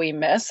that we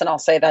miss. And I'll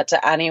say that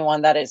to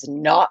anyone that is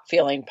not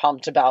feeling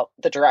pumped about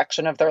the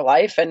direction of their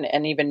life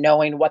and even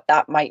knowing what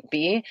that might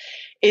be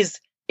is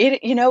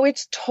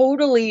it's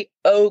totally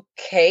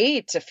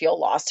okay to feel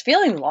lost.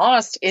 Feeling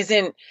lost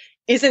isn't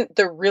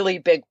the really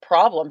big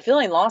problem.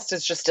 Feeling lost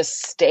is just a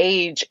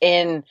stage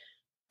in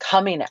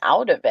coming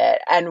out of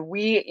it. And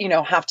we,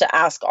 have to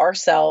ask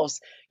ourselves,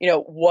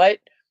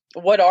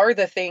 what are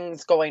the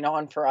things going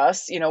on for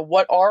us?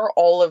 What are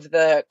all of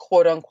the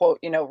quote unquote,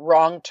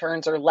 wrong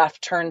turns or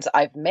left turns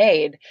I've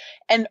made?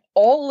 And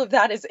all of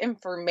that is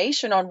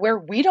information on where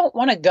we don't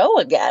want to go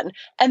again.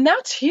 And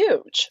that's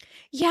huge.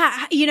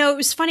 Yeah. It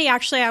was funny,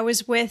 actually. I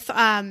was with,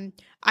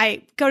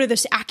 I go to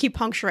this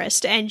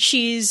acupuncturist and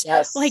she's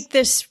like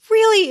this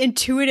really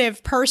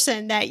intuitive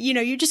person that,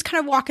 you just kind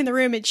of walk in the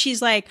room and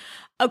she's like,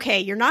 okay,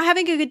 you're not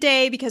having a good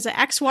day because of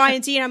X, Y,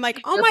 and Z. And I'm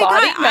like, oh my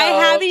God,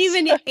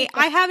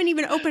 I haven't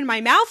even opened my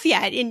mouth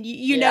yet. And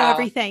you know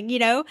everything,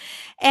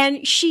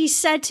 And she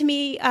said to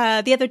me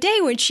the other day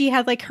when she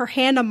had like her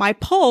hand on my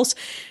pulse,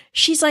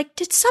 she's like,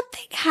 did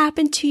something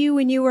happen to you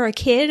when you were a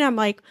kid? And I'm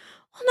like,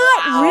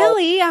 well, not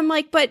really. I'm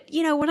like, but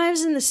when I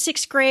was in the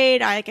 6th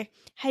grade, I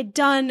had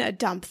done a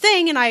dumb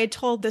thing and I had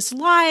told this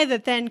lie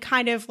that then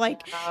kind of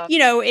like,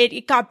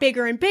 it got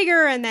bigger and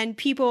bigger and then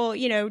people,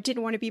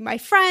 didn't want to be my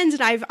friends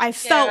and I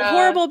felt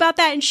horrible about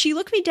that. And she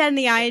looked me dead in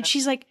the eye and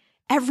she's like,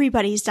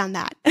 everybody's done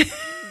that.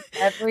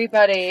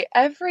 Everybody.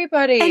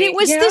 And it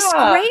was this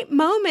great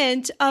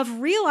moment of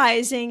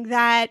realizing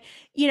that,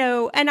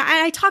 and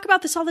I talk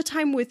about this all the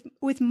time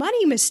with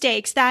money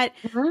mistakes that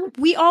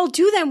we all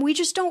do them. We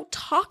just don't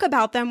talk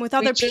about them with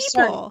other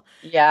people.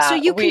 So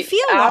you can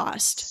feel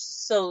lost.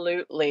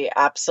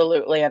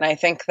 Absolutely. And I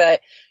think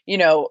that,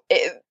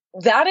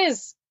 that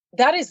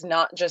is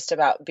not just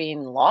about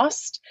being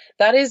lost.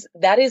 That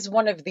is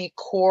one of the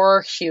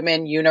core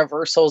human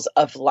universals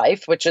of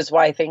life, which is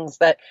why things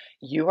that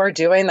you are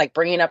doing, like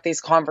bringing up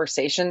these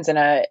conversations in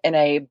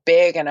a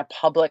big and a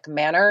public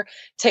manner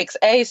takes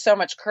so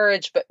much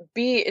courage, but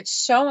B, it's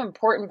so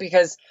important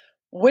because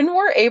when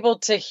we're able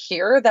to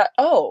hear that,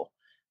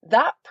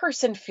 that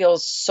person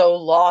feels so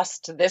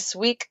lost this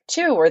week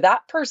too, or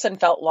that person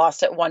felt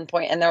lost at one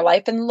point in their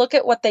life and look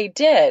at what they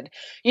did.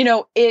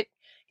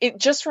 it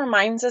just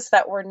reminds us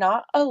that we're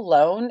not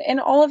alone in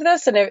all of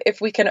this. And if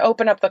we can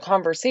open up the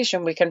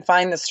conversation, we can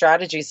find the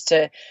strategies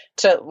to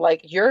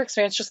like your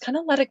experience, just kind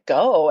of let it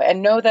go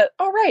and know that,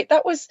 all right,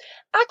 that was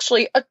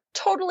actually a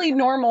totally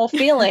normal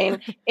feeling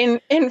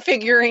in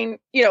figuring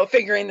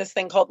this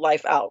thing called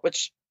life out,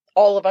 which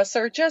all of us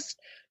are just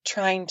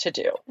trying to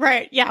do.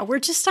 Right. Yeah. We're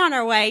just on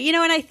our way,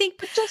 and I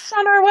think we're just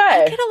on our way.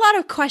 I get a lot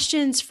of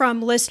questions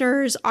from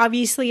listeners,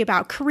 obviously,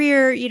 about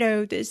career.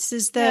 This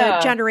is the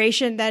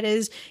generation that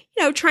is,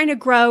 trying to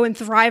grow and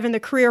thrive in the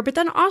career. But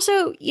then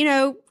also,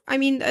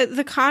 the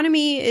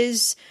economy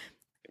is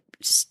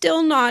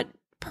still not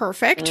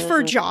perfect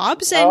for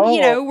jobs.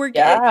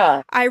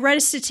 And, I read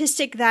a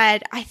statistic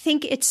that I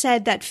think it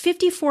said that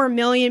 54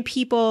 million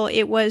people,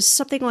 it was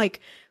something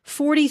like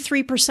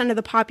 43% of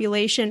the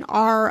population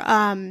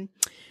are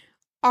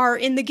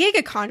in the gig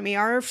economy,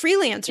 are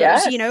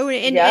freelancers,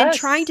 and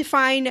trying to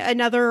find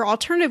another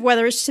alternative,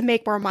 whether it's to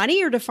make more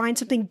money or to find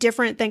something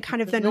different than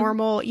kind of the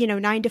normal,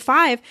 9 to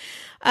 5.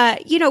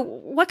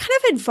 What kind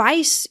of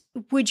advice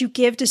would you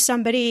give to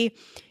somebody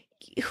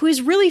who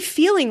is really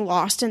feeling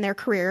lost in their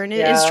career and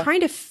is trying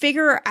to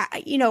figure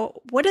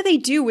out, what do they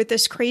do with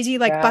this crazy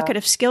bucket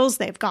of skills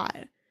they've got?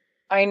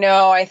 I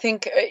know. I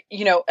think,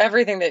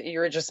 everything that you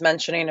were just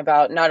mentioning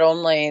about not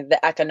only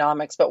the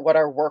economics, but what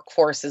our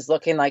workforce is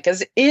looking like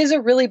is a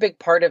really big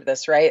part of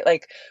this, right?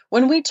 Like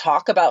when we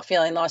talk about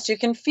feeling lost, you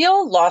can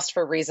feel lost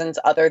for reasons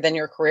other than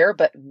your career,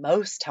 but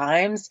most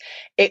times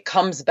it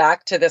comes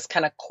back to this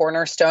kind of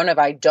cornerstone of,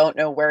 I don't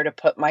know where to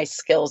put my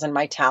skills and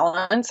my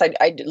talents.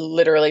 I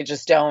literally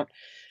just don't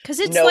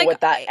know what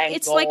that angle.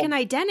 It's like an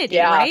identity,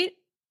 right?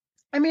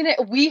 I mean,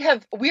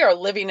 we are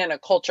living in a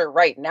culture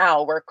right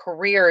now where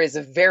career is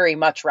very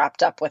much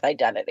wrapped up with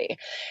identity.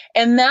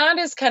 And that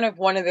is kind of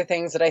one of the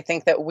things that I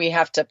think that we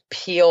have to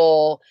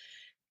peel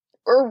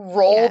or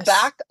roll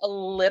back a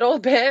little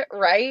bit,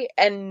 right?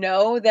 And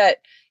know that,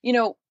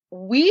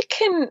 we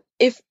can,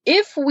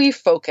 if we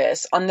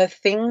focus on the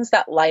things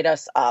that light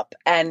us up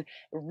and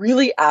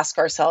really ask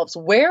ourselves,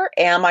 where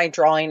am I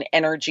drawing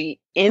energy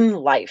in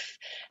life?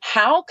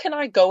 How can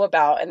I go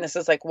about, and this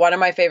is like one of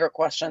my favorite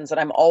questions that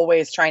I'm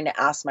always trying to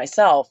ask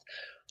myself,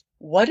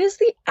 what is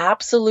the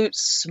absolute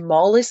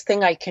smallest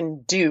thing I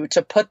can do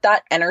to put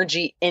that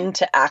energy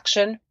into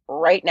action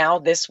right now,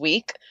 this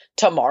week,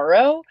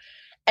 tomorrow?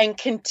 And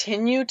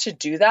continue to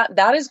do that,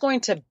 that is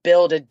going to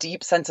build a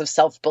deep sense of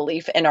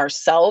self-belief in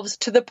ourselves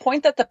to the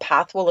point that the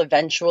path will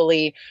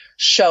eventually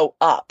show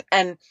up.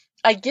 And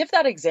I give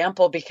that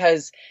example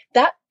because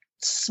that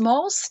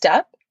small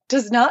step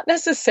does not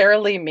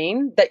necessarily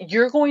mean that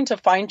you're going to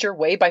find your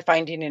way by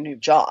finding a new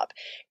job.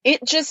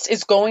 It just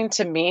is going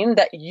to mean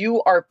that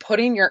you are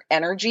putting your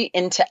energy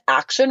into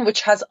action,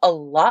 which has a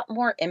lot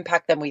more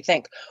impact than we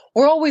think.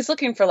 We're always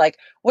looking for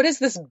what is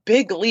this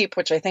big leap,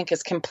 which I think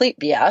is complete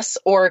BS,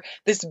 or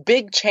this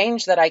big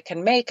change that I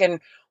can make. And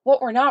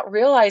what we're not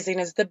realizing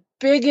is the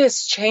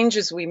biggest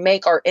changes we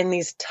make are in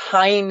these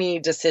tiny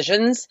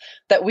decisions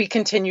that we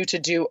continue to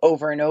do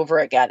over and over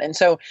again. And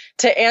so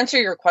to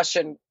answer your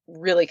question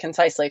really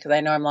concisely, because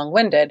I know I'm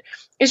long-winded,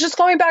 is just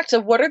going back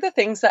to what are the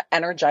things that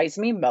energize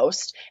me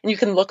most? And you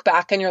can look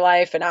back in your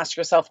life and ask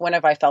yourself, when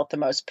have I felt the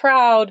most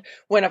proud?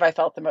 When have I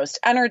felt the most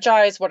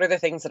energized? What are the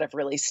things that have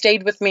really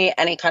stayed with me?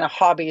 Any kind of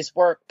hobbies,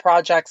 work,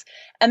 projects?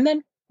 And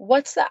then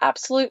what's the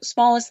absolute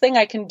smallest thing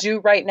I can do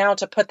right now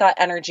to put that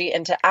energy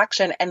into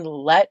action and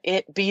let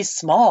it be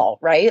small,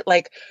 right?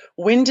 Like,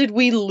 when did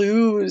we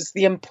lose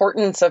the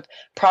importance of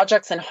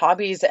projects and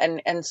hobbies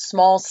and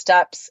small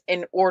steps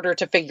in order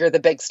to figure the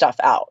big stuff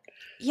out?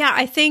 Yeah,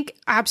 I think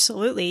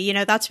absolutely.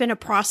 That's been a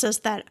process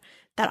that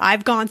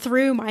I've gone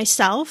through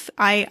myself.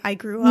 I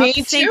grew up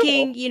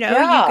thinking,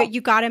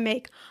 you got to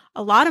make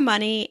a lot of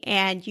money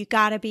and you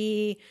got to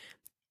be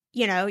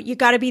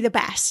the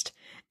best.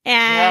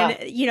 And,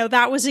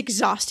 that was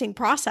exhausting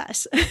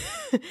process.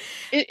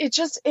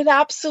 It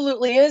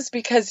absolutely is,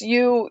 because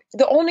the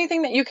only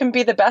thing that you can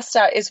be the best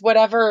at is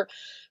whatever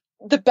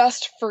the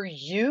best for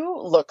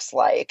you looks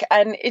like.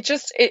 And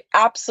it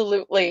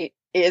absolutely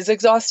is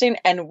exhausting.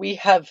 And we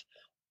have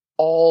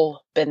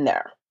all been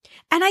there.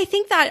 And I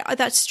think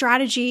that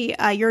strategy,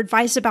 your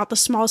advice about the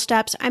small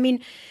steps, I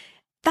mean,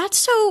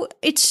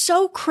 it's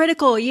so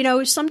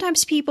critical.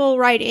 Sometimes people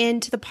write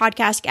into the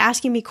podcast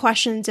asking me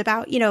questions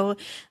about,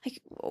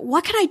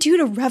 what can I do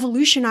to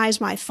revolutionize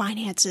my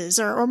finances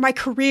or my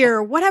career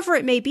or whatever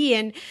it may be.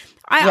 And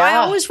I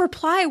always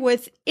reply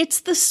with,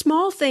 it's the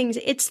small things.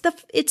 It's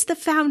the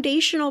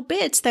foundational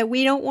bits that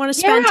we don't want to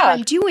spend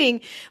time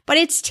doing, but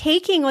it's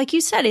taking, like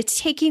you said, it's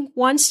taking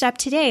one step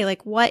today.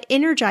 Like, what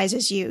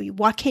energizes you?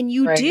 What can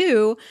you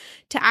do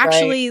to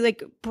actually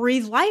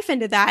breathe life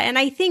into that? And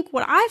I think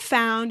what I've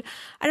found,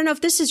 I don't know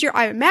if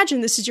I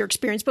imagine this is your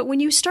experience, but when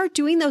you start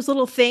doing those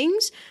little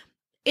things,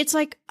 it's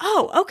like,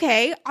 oh,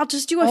 okay, I'll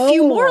just do a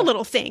few more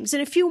little things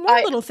and a few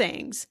more little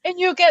things. And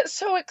you get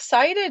so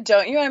excited,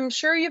 don't you? I'm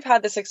sure you've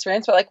had this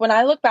experience, but when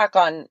I look back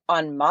on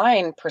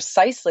mine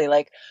precisely,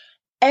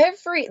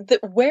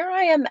 where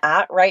I am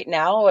at right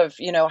now of,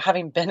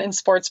 having been in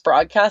sports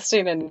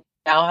broadcasting and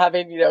now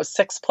having,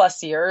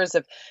 6+ years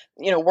of,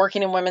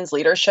 working in women's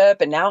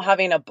leadership and now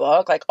having a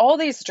book, like all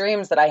these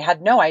dreams that I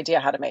had no idea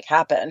how to make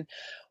happen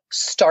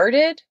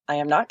started, I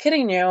am not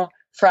kidding you,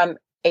 from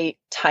a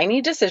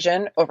tiny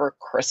decision over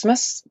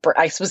Christmas.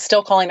 I was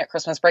still calling it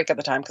Christmas break at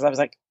the time because I was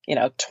like,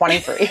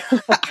 23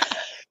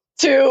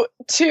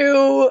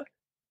 to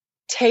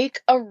take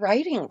a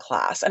writing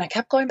class. And I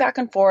kept going back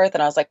and forth.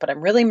 And I was like, but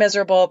I'm really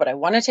miserable, but I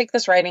want to take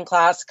this writing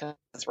class because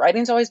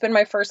writing's always been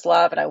my first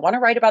love. And I want to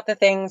write about the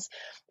things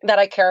that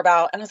I care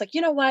about. And I was like,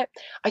 you know what?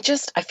 I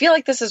feel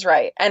like this is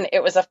right. And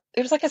it was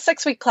like a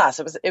 6-week class.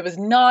 It was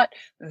not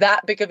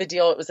that big of a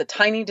deal. It was a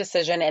tiny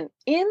decision. And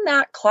in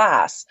that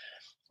class,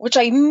 which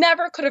I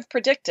never could have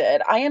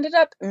predicted, I ended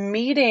up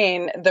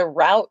meeting the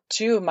route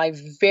to my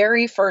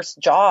very first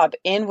job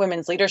in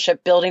women's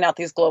leadership, building out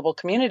these global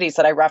communities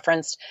that I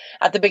referenced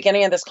at the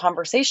beginning of this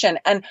conversation.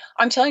 And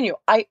I'm telling you,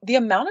 the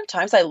amount of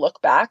times I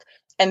look back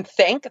and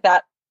thank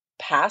that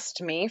past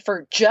me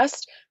for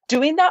just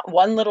doing that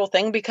one little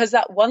thing, because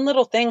that one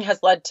little thing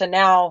has led to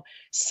now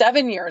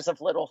 7 years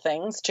of little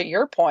things, to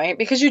your point,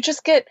 because you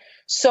just get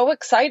so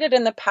excited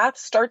and the path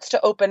starts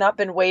to open up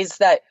in ways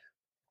that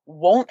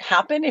won't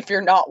happen if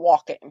you're not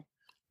walking.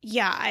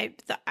 Yeah,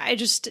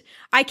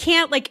 I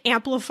can't like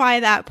amplify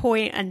that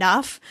point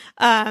enough.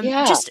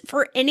 Just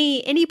for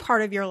any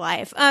part of your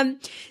life.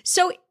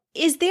 So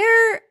is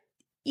there,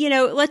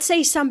 let's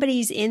say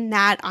somebody's in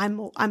that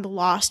I'm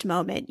lost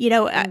moment,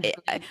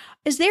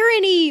 is there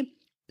any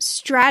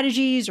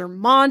strategies or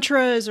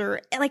mantras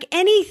or like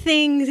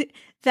anything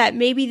that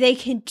maybe they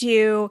can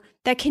do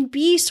that can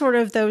be sort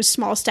of those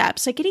small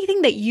steps, like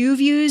anything that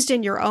you've used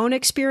in your own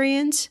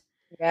experience?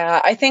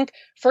 Yeah, I think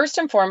first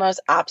and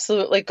foremost,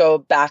 absolutely go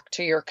back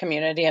to your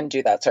community and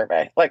do that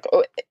survey. Like,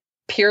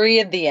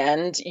 period, the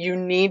end. You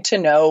need to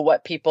know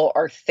what people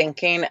are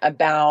thinking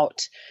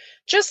about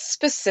just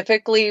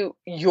specifically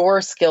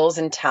your skills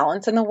and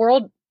talents in the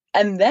world.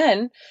 And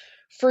then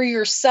for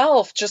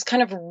yourself, just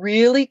kind of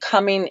really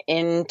coming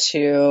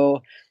into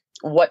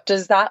what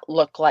does that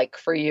look like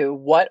for you?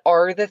 What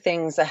are the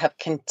things that have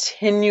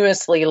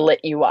continuously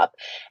lit you up?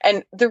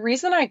 And the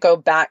reason I go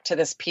back to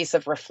this piece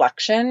of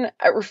reflection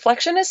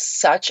is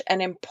such an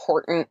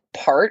important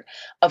part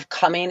of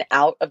coming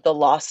out of the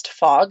lost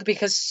fog,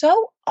 because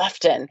so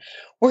often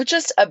we're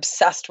just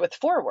obsessed with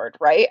forward,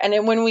 right? And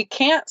then when we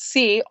can't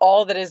see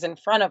all that is in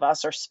front of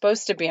us or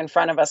supposed to be in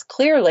front of us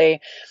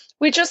clearly,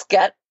 we just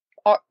get,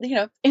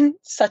 in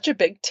such a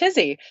big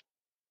tizzy.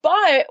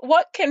 But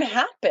what can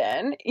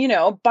happen,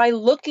 by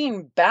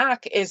looking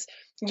back is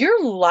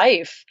your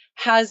life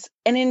has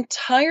an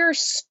entire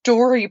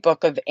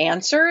storybook of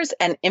answers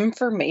and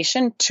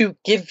information to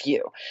give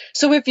you.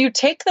 So if you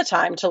take the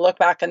time to look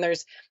back, and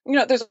there's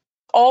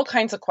all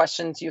kinds of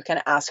questions you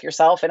can ask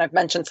yourself. And I've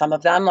mentioned some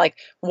of them, like,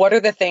 what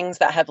are the things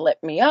that have lit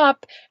me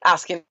up?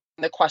 Asking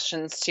the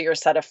questions to your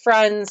set of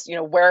friends,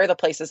 where are the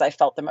places I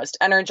felt the most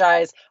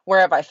energized? Where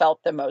have I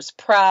felt the most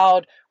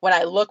proud? When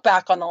I look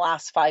back on the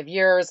last 5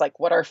 years, like,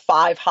 what are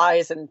 5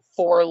 highs and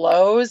 4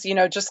 lows?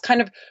 Just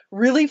kind of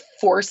really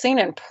forcing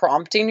and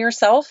prompting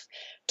yourself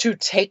to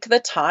take the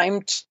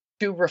time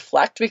to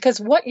reflect, because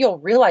what you'll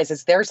realize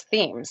is there's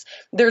themes.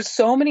 There's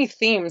so many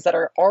themes that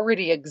are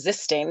already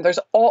existing. There's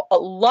a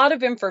lot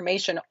of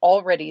information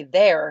already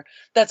there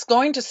that's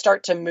going to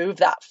start to move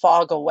that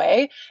fog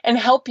away and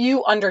help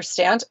you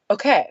understand,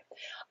 okay,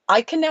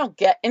 I can now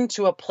get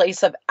into a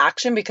place of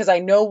action because I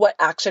know what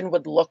action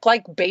would look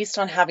like based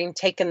on having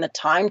taken the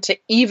time to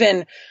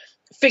even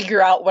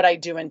figure out what I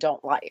do and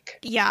don't like.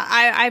 Yeah,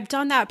 I've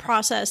done that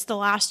process the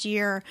last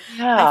year.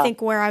 Yeah. I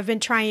think where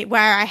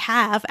I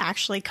have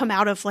actually come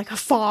out of like a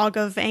fog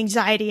of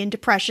anxiety and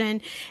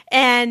depression.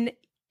 And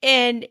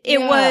it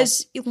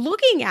was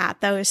looking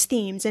at those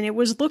themes, and it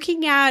was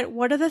looking at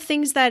what are the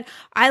things that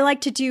I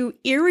like to do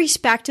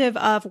irrespective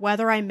of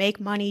whether I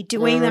make money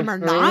doing them or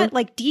not,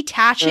 like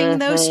detaching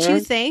those two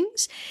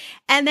things.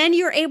 And then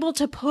you're able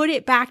to put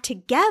it back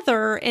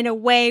together in a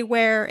way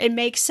where it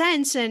makes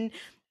sense. And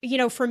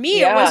for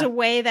me, it was a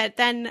way that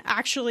then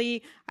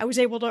actually I was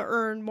able to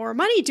earn more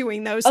money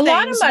doing those things,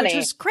 lot of money. Which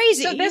was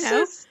crazy. So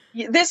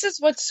this is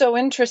what's so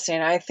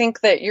interesting. I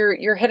think that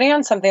you're hitting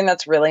on something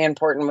that's really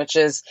important, which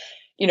is,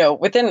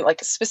 within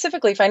like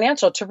specifically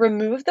financial, to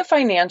remove the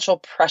financial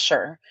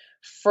pressure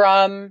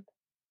from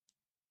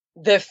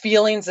the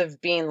feelings of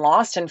being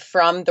lost and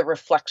from the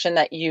reflection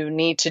that you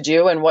need to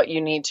do and what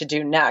you need to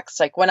do next.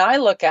 Like when I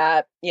look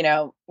at,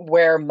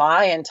 where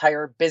my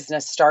entire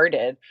business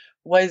started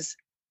was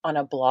on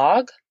a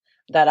blog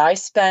that I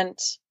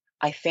spent,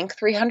 I think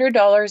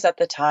 $300 at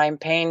the time,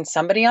 paying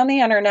somebody on the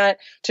internet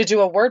to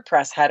do a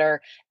WordPress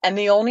header. And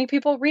the only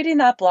people reading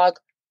that blog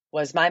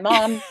was my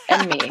mom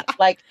and me.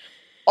 Like,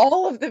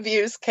 all of the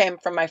views came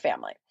from my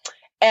family.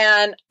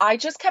 And I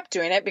just kept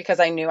doing it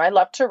because I knew I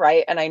loved to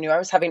write, and I knew I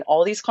was having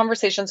all these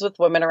conversations with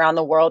women around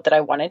the world that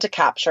I wanted to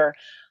capture.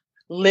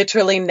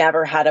 Literally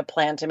never had a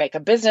plan to make a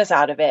business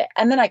out of it.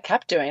 And then I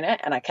kept doing it,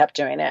 and I kept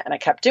doing it, and I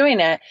kept doing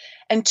it.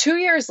 And 2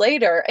 years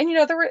later, and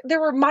there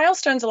were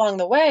milestones along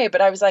the way,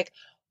 but I was like,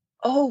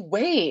 oh,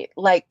 wait,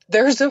 like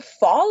there's a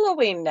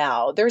following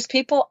now. There's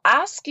people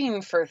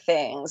asking for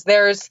things.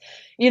 There's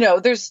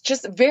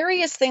just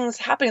various things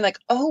happening. Like,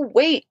 oh,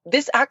 wait,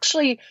 this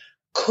actually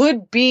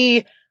could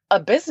be a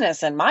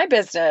business and my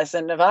business.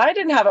 And if I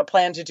didn't have a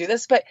plan to do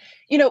this, but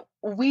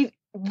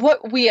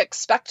what we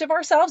expect of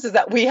ourselves is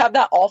that we have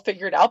that all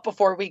figured out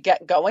before we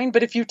get going.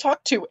 But if you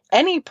talk to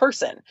any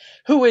person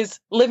who is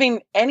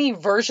living any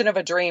version of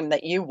a dream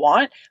that you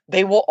want,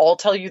 they will all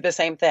tell you the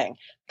same thing.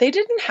 They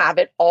didn't have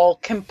it all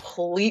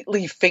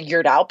completely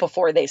figured out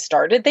before they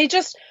started. They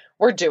just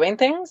were doing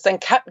things and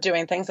kept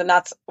doing things. And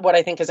that's what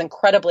I think is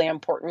incredibly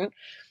important,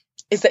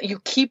 is that you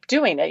keep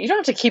doing it. You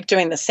don't have to keep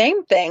doing the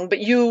same thing, but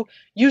you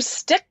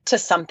stick to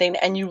something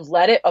and you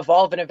let it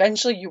evolve. And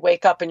eventually you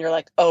wake up and you're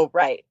like, oh,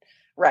 right.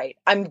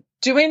 I'm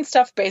doing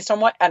stuff based on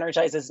what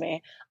energizes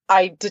me.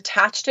 I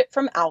detached it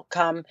from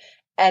outcome.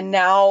 And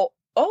now,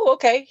 oh,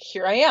 okay,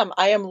 here I am.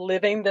 I am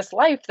living this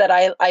life that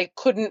I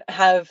couldn't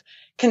have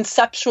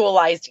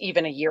conceptualized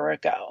even a year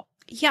ago.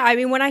 Yeah. I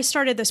mean, when I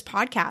started this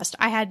podcast,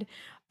 I had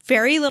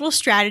very little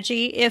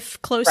strategy, if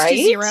close Right?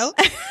 to zero.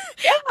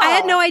 Yeah. I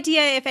had no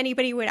idea if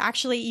anybody would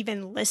actually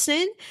even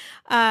listen.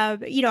 I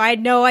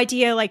had no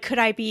idea, like, could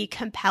I be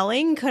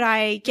compelling? Could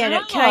I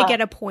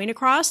get a point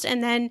across?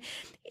 And then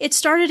it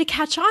started to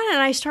catch on,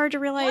 and I started to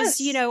realize,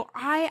 Yes.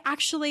 I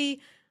actually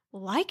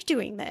like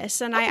doing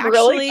this, and I I'm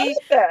really actually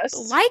good at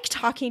this. like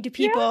talking to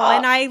people, Yeah.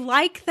 and I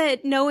like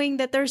that, knowing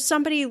that there's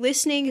somebody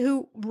listening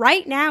who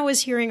right now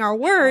is hearing our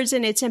words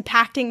and it's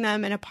impacting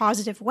them in a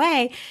positive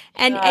way.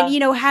 And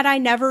had I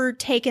never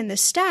taken the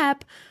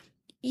step,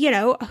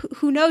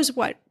 who knows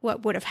what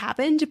would have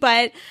happened,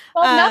 but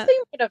nothing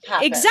would have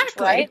happened.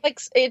 Exactly. Right? Like,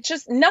 it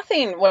just,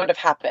 nothing would have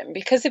happened,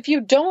 because if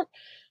you don't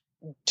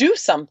do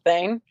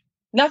something,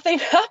 nothing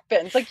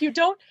happens. Like, you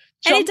don't.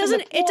 And it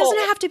doesn't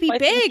have to be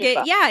big.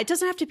 It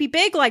doesn't have to be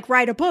big, like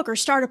write a book or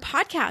start a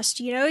podcast.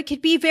 It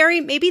could be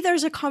maybe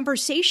there's a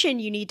conversation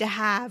you need to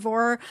have,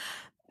 or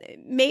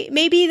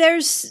maybe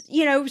there's,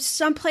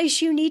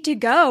 someplace you need to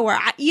go, or,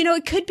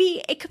 it could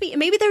be,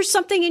 maybe there's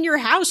something in your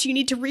house you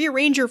need to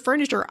rearrange your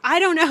furniture. I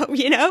don't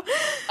know,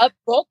 A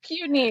book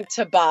you need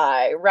to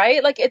buy,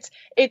 right? Like,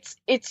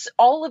 it's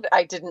all of,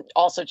 I didn't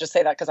also just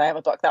say that because I have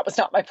a book. That was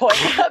not my point.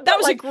 That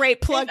was a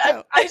great plug,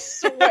 though. I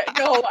swear,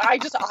 no,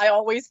 I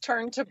always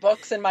turn to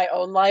books in my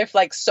own life.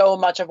 Like, so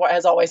much of what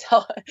has always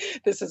helped.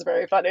 This is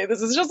very funny.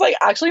 This is just like,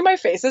 actually my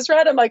face is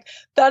red. I'm like,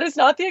 that is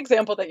not the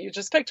example that you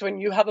just picked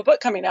when you have a book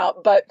coming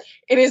out, but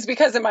it is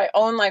because in my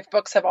own life,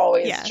 books have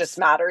always just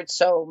mattered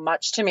so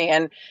much to me.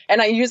 And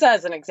I use that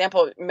as an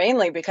example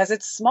mainly because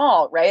it's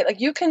small, right? Like,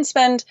 you can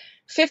spend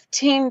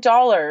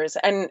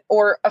 $15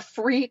 or a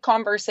free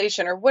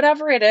conversation or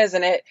whatever it is.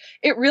 And it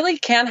really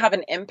can have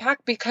an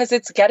impact because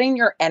it's getting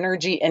your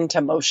energy into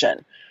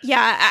motion.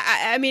 Yeah.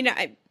 I mean,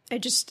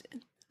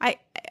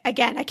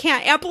 again, I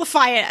can't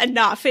amplify it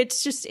enough.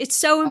 It's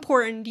so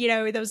important,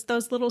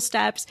 those little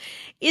steps.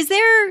 Is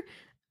there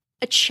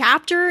a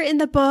chapter in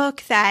the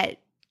book that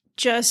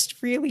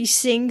just really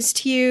sings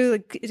to you?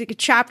 Like, is it a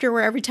chapter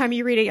where every time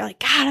you read it, you're like,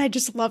 God, I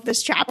just love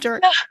this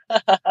chapter?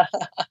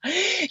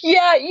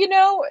 Yeah,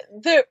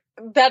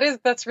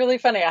 that's really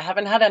funny. I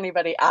haven't had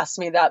anybody ask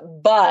me that,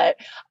 but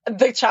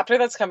the chapter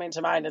that's coming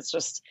to mind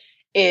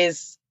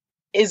is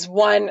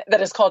one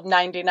that is called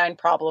 99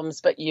 Problems,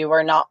 But You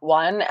Are Not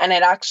One. And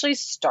it actually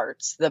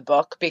starts the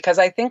book because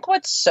I think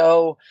what's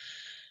so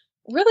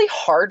really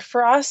hard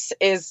for us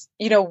is,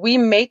 we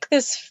make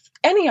this,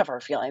 any of our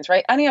feelings,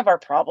 right? Any of our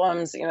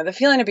problems, the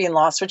feeling of being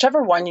lost,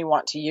 whichever one you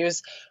want to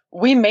use,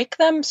 we make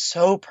them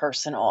so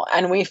personal.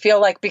 And we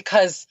feel like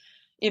because,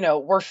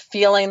 we're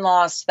feeling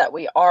lost, that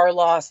we are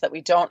lost, that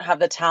we don't have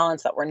the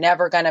talents, that we're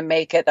never going to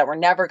make it, that we're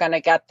never going to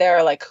get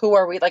there. Like, who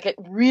are we? Like, it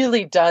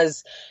really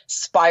does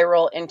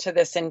spiral into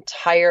this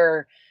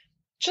entire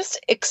just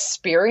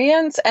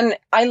experience. And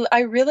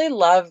I really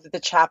love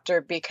the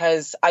chapter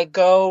because I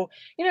go,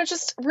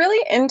 just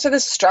really into the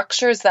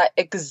structures that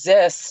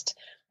exist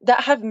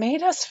that have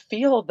made us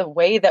feel the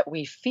way that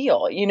we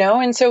feel,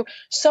 and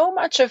so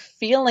much of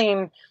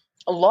feeling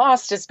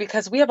lost is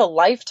because we have a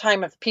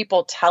lifetime of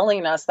people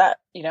telling us that,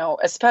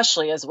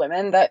 especially as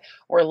women, that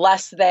we're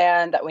less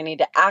than, that we need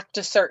to act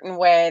a certain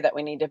way, that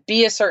we need to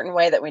be a certain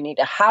way, that we need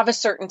to have a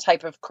certain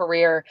type of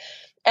career.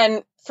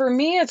 And for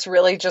me, it's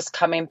really just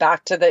coming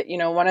back to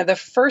one of the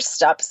first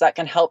steps that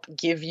can help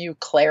give you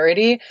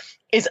clarity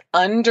is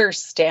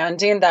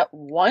understanding that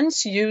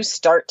once you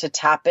start to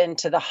tap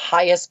into the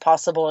highest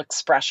possible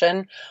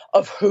expression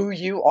of who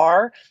you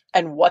are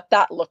and what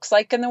that looks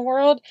like in the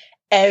world,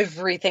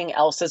 everything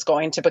else is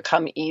going to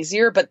become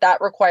easier. But that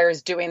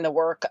requires doing the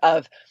work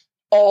of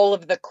all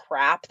of the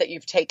crap that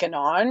you've taken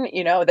on,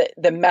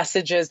 the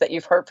messages that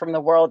you've heard from the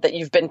world that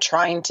you've been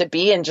trying to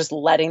be, and just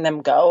letting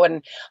them go.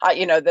 And,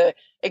 the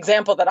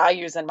example that I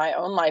use in my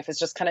own life is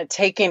just kind of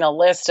taking a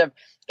list of,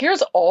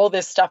 here's all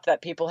this stuff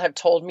that people have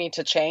told me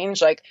to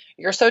change. Like,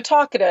 you're so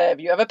talkative,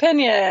 you have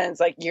opinions,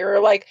 like, you're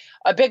like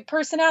a big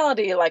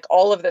personality, like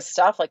all of this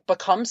stuff, like,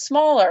 become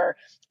smaller.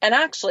 And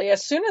actually,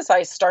 as soon as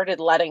I started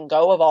letting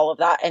go of all of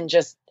that and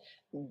just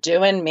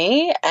doing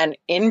me and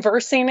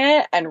inversing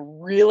it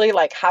and really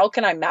like, how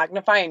can I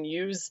magnify and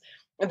use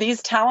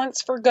these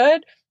talents for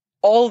good?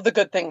 All of the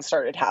good things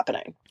started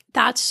happening.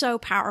 That's so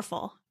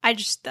powerful.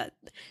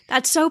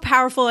 That's so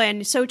powerful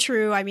and so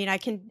true. I mean, I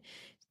can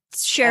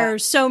share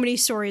so many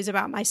stories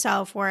about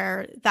myself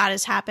where that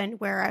has happened,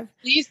 where I've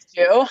please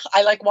do.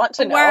 I like want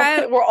to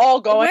know. We're all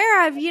going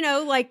where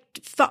I've, like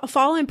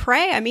fallen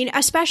prey. I mean,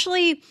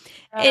 especially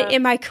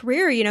in my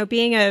career,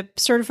 being a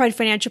certified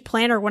financial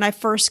planner, when I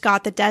first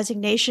got the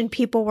designation,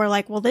 people were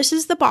like, well, this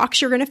is the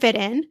box you're going to fit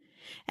in.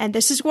 And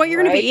this is what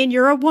you're going to be. And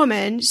you're a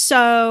woman.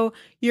 So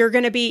you're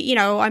going to be,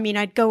 I mean,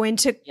 I'd go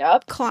into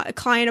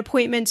client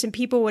appointments and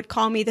people would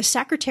call me the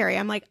secretary.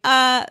 I'm like,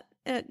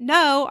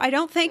 no, I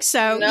don't think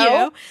so.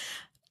 No,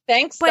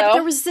 thanks. But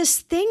there was this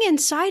thing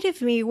inside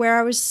of me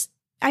where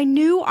I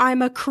knew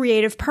I'm a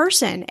creative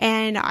person,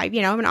 and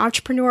I'm an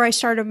entrepreneur. I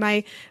started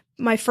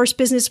my first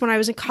business when I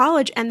was in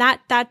college, and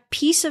that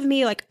piece of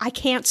me, like, I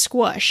can't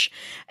squish.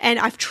 And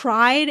I've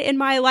tried in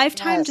my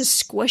lifetime to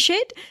squish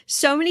it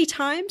so many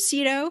times,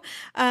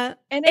 and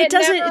it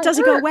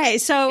doesn't go away.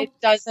 So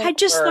I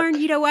just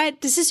learned, what,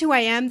 this is who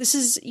I am. This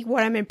is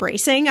what I'm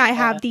embracing. I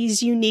have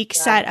these unique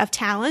set of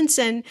talents,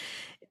 and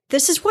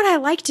this is what I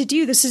like to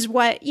do. This is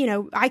what,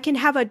 I can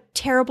have a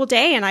terrible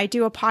day and I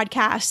do a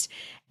podcast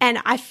and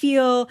I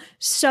feel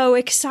so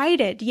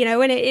excited,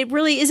 and it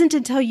really isn't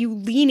until you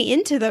lean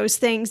into those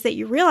things that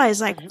you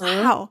realize, like,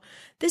 wow,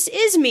 this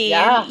is me.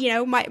 Yeah.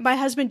 And, my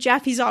husband,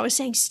 Jeff, he's always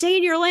saying, stay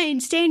in your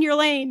lane, stay in your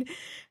lane.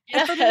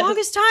 And for the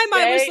longest time,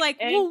 I was like,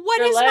 well,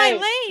 what is my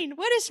lane?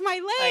 What is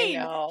my lane?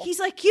 I know. He's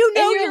like,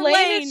 your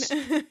lane.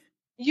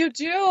 You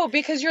do,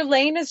 because your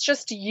lane is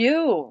just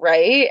you,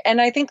 right? And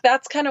I think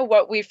that's kind of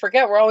what we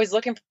forget. We're always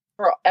looking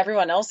for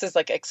everyone else's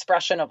like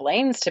expression of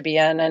lanes to be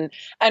in.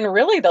 And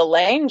really the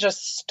lane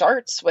just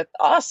starts with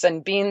us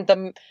and being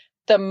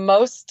the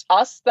most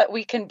us that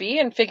we can be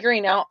and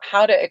figuring out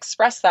how to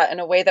express that in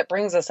a way that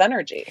brings us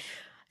energy.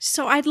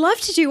 So I'd love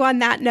to do, on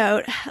that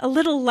note, a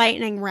little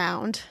lightning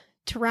round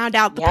to round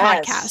out the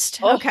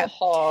podcast. Okay.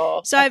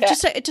 So I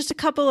have just a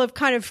couple of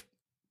kind of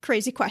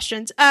crazy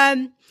questions.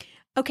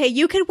 Okay,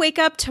 you could wake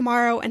up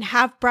tomorrow and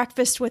have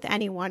breakfast with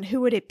anyone.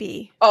 Who would it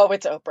be? Oh,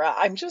 it's Oprah.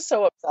 I'm just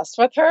so obsessed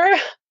with her.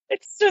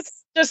 It's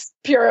just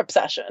pure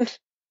obsession.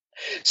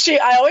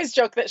 I always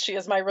joke that she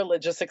is my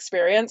religious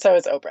experience. So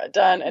it's Oprah.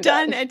 Done and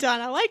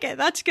done. I like it.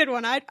 That's a good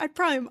one. I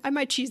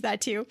might choose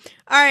that too.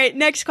 All right,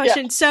 next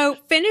question. Yeah. So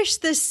finish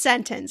this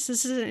sentence.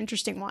 This is an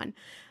interesting one.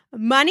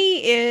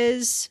 Money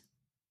is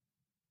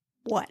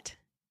what?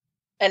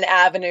 An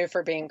avenue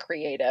for being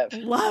creative.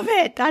 Love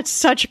it. That's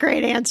such a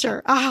great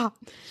answer.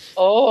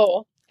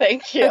 Oh,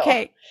 thank you.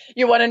 Okay.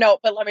 You want to know,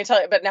 but let me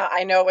tell you, but now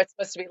I know it's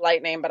supposed to be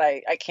lightning, but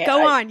I can't.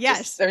 Go on.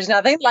 Yes. There's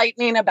nothing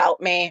lightning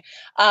about me.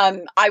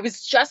 I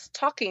was just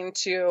talking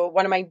to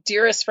one of my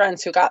dearest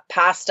friends who got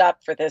passed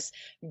up for this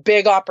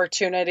big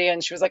opportunity.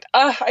 And she was like,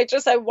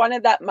 I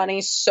wanted that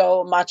money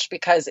so much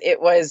because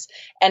it was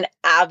an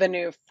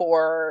avenue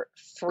for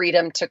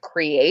freedom to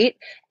create.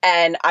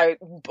 And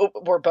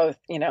we're both,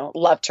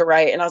 love to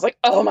write. And I was like,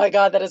 oh my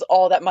God, that is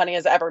all that money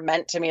has ever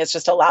meant to me. It's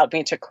just allowed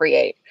me to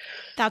create.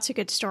 That's a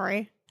good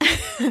story.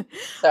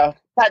 So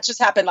that just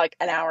happened like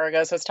an hour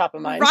ago. So it's top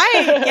of mind.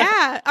 Right.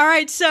 Yeah. All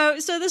right. So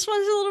this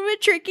one's a little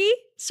bit tricky.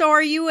 So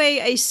are you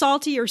a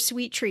salty or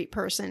sweet treat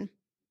person?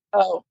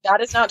 Oh,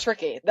 that is not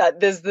tricky.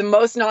 That is the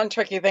most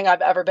non-tricky thing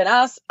I've ever been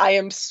asked. I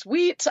am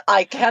sweet.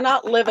 I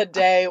cannot live a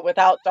day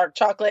without dark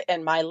chocolate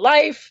in my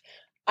life.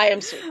 I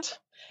am sweet.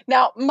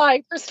 Now,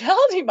 my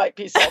personality might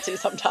be salty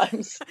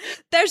sometimes.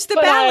 There's the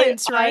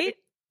balance, right?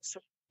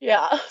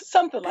 Yeah,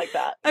 something like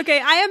that.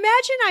 Okay, I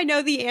imagine I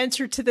know the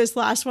answer to this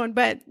last one,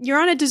 but you're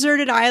on a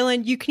deserted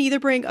island. You can either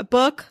bring a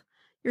book,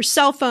 your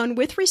cell phone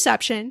with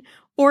reception,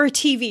 or a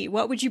TV.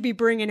 What would you be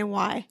bringing and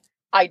why?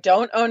 I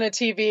don't own a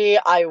TV.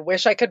 I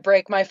wish I could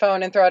break my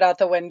phone and throw it out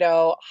the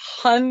window.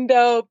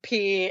 Hundo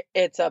P,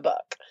 it's a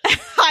book.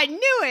 I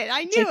knew it.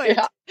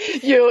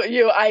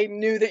 Yeah. I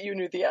knew that you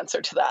knew the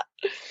answer to that.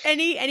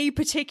 Any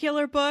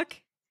particular book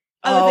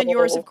other than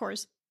yours, of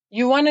course?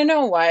 You want to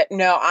know what?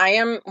 No, I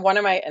am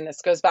and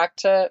this goes back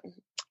to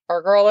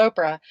our girl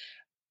Oprah.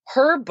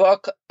 Her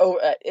book,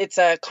 it's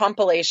a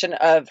compilation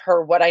of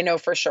her What I Know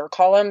For Sure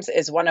columns,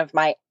 is one of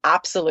my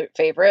absolute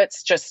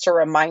favorites, just to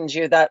remind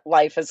you that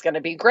life is going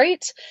to be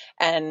great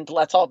and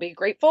let's all be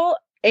grateful.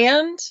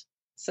 And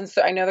since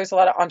I know there's a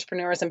lot of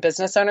entrepreneurs and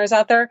business owners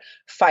out there,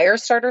 Fire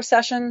Starter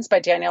Sessions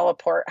by Danielle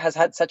Laporte has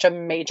had such a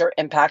major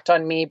impact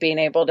on me being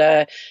able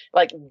to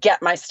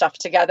get my stuff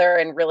together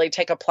and really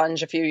take a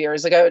plunge a few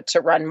years ago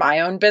to run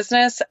my own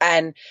business.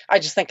 And I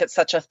just think it's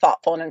such a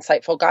thoughtful and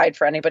insightful guide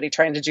for anybody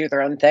trying to do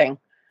their own thing.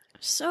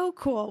 So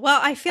cool. Well,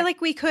 I feel like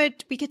we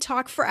could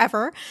talk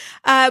forever,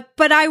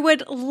 but I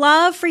would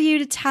love for you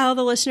to tell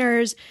the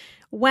listeners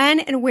when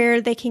and where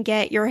they can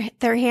get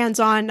their hands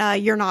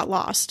on You're Not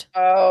Lost.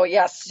 Oh,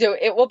 yes. So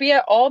it will be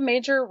at all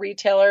major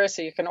retailers.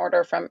 So you can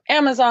order from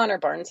Amazon or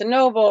Barnes &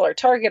 Noble or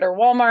Target or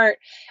Walmart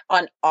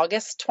on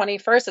August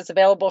 21st. It's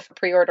available for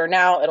pre-order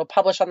now. It'll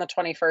publish on the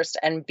 21st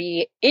and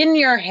be in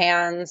your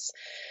hands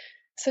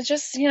So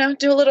just,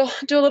 do a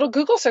little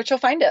Google search, you'll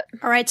find it.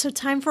 All right, so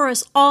time for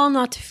us all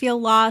not to feel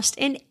lost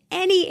in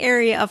any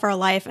area of our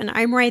life. And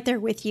I'm right there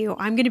with you.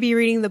 I'm going to be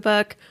reading the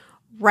book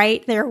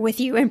right there with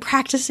you and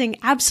practicing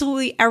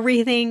absolutely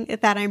everything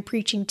that I'm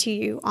preaching to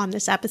you on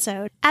this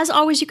episode. As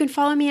always, you can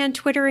follow me on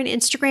Twitter and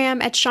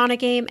Instagram at Shannah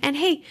Game. And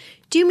hey,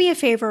 do me a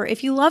favor.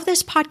 If you love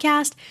this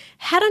podcast,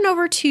 head on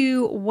over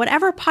to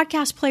whatever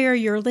podcast player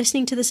you're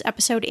listening to this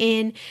episode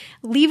in.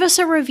 Leave us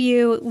a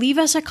review, leave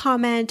us a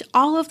comment.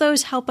 All of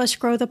those help us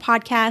grow the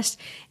podcast,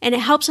 and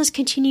it helps us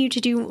continue to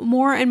do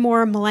more and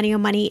more Millennial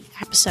Money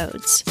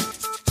episodes.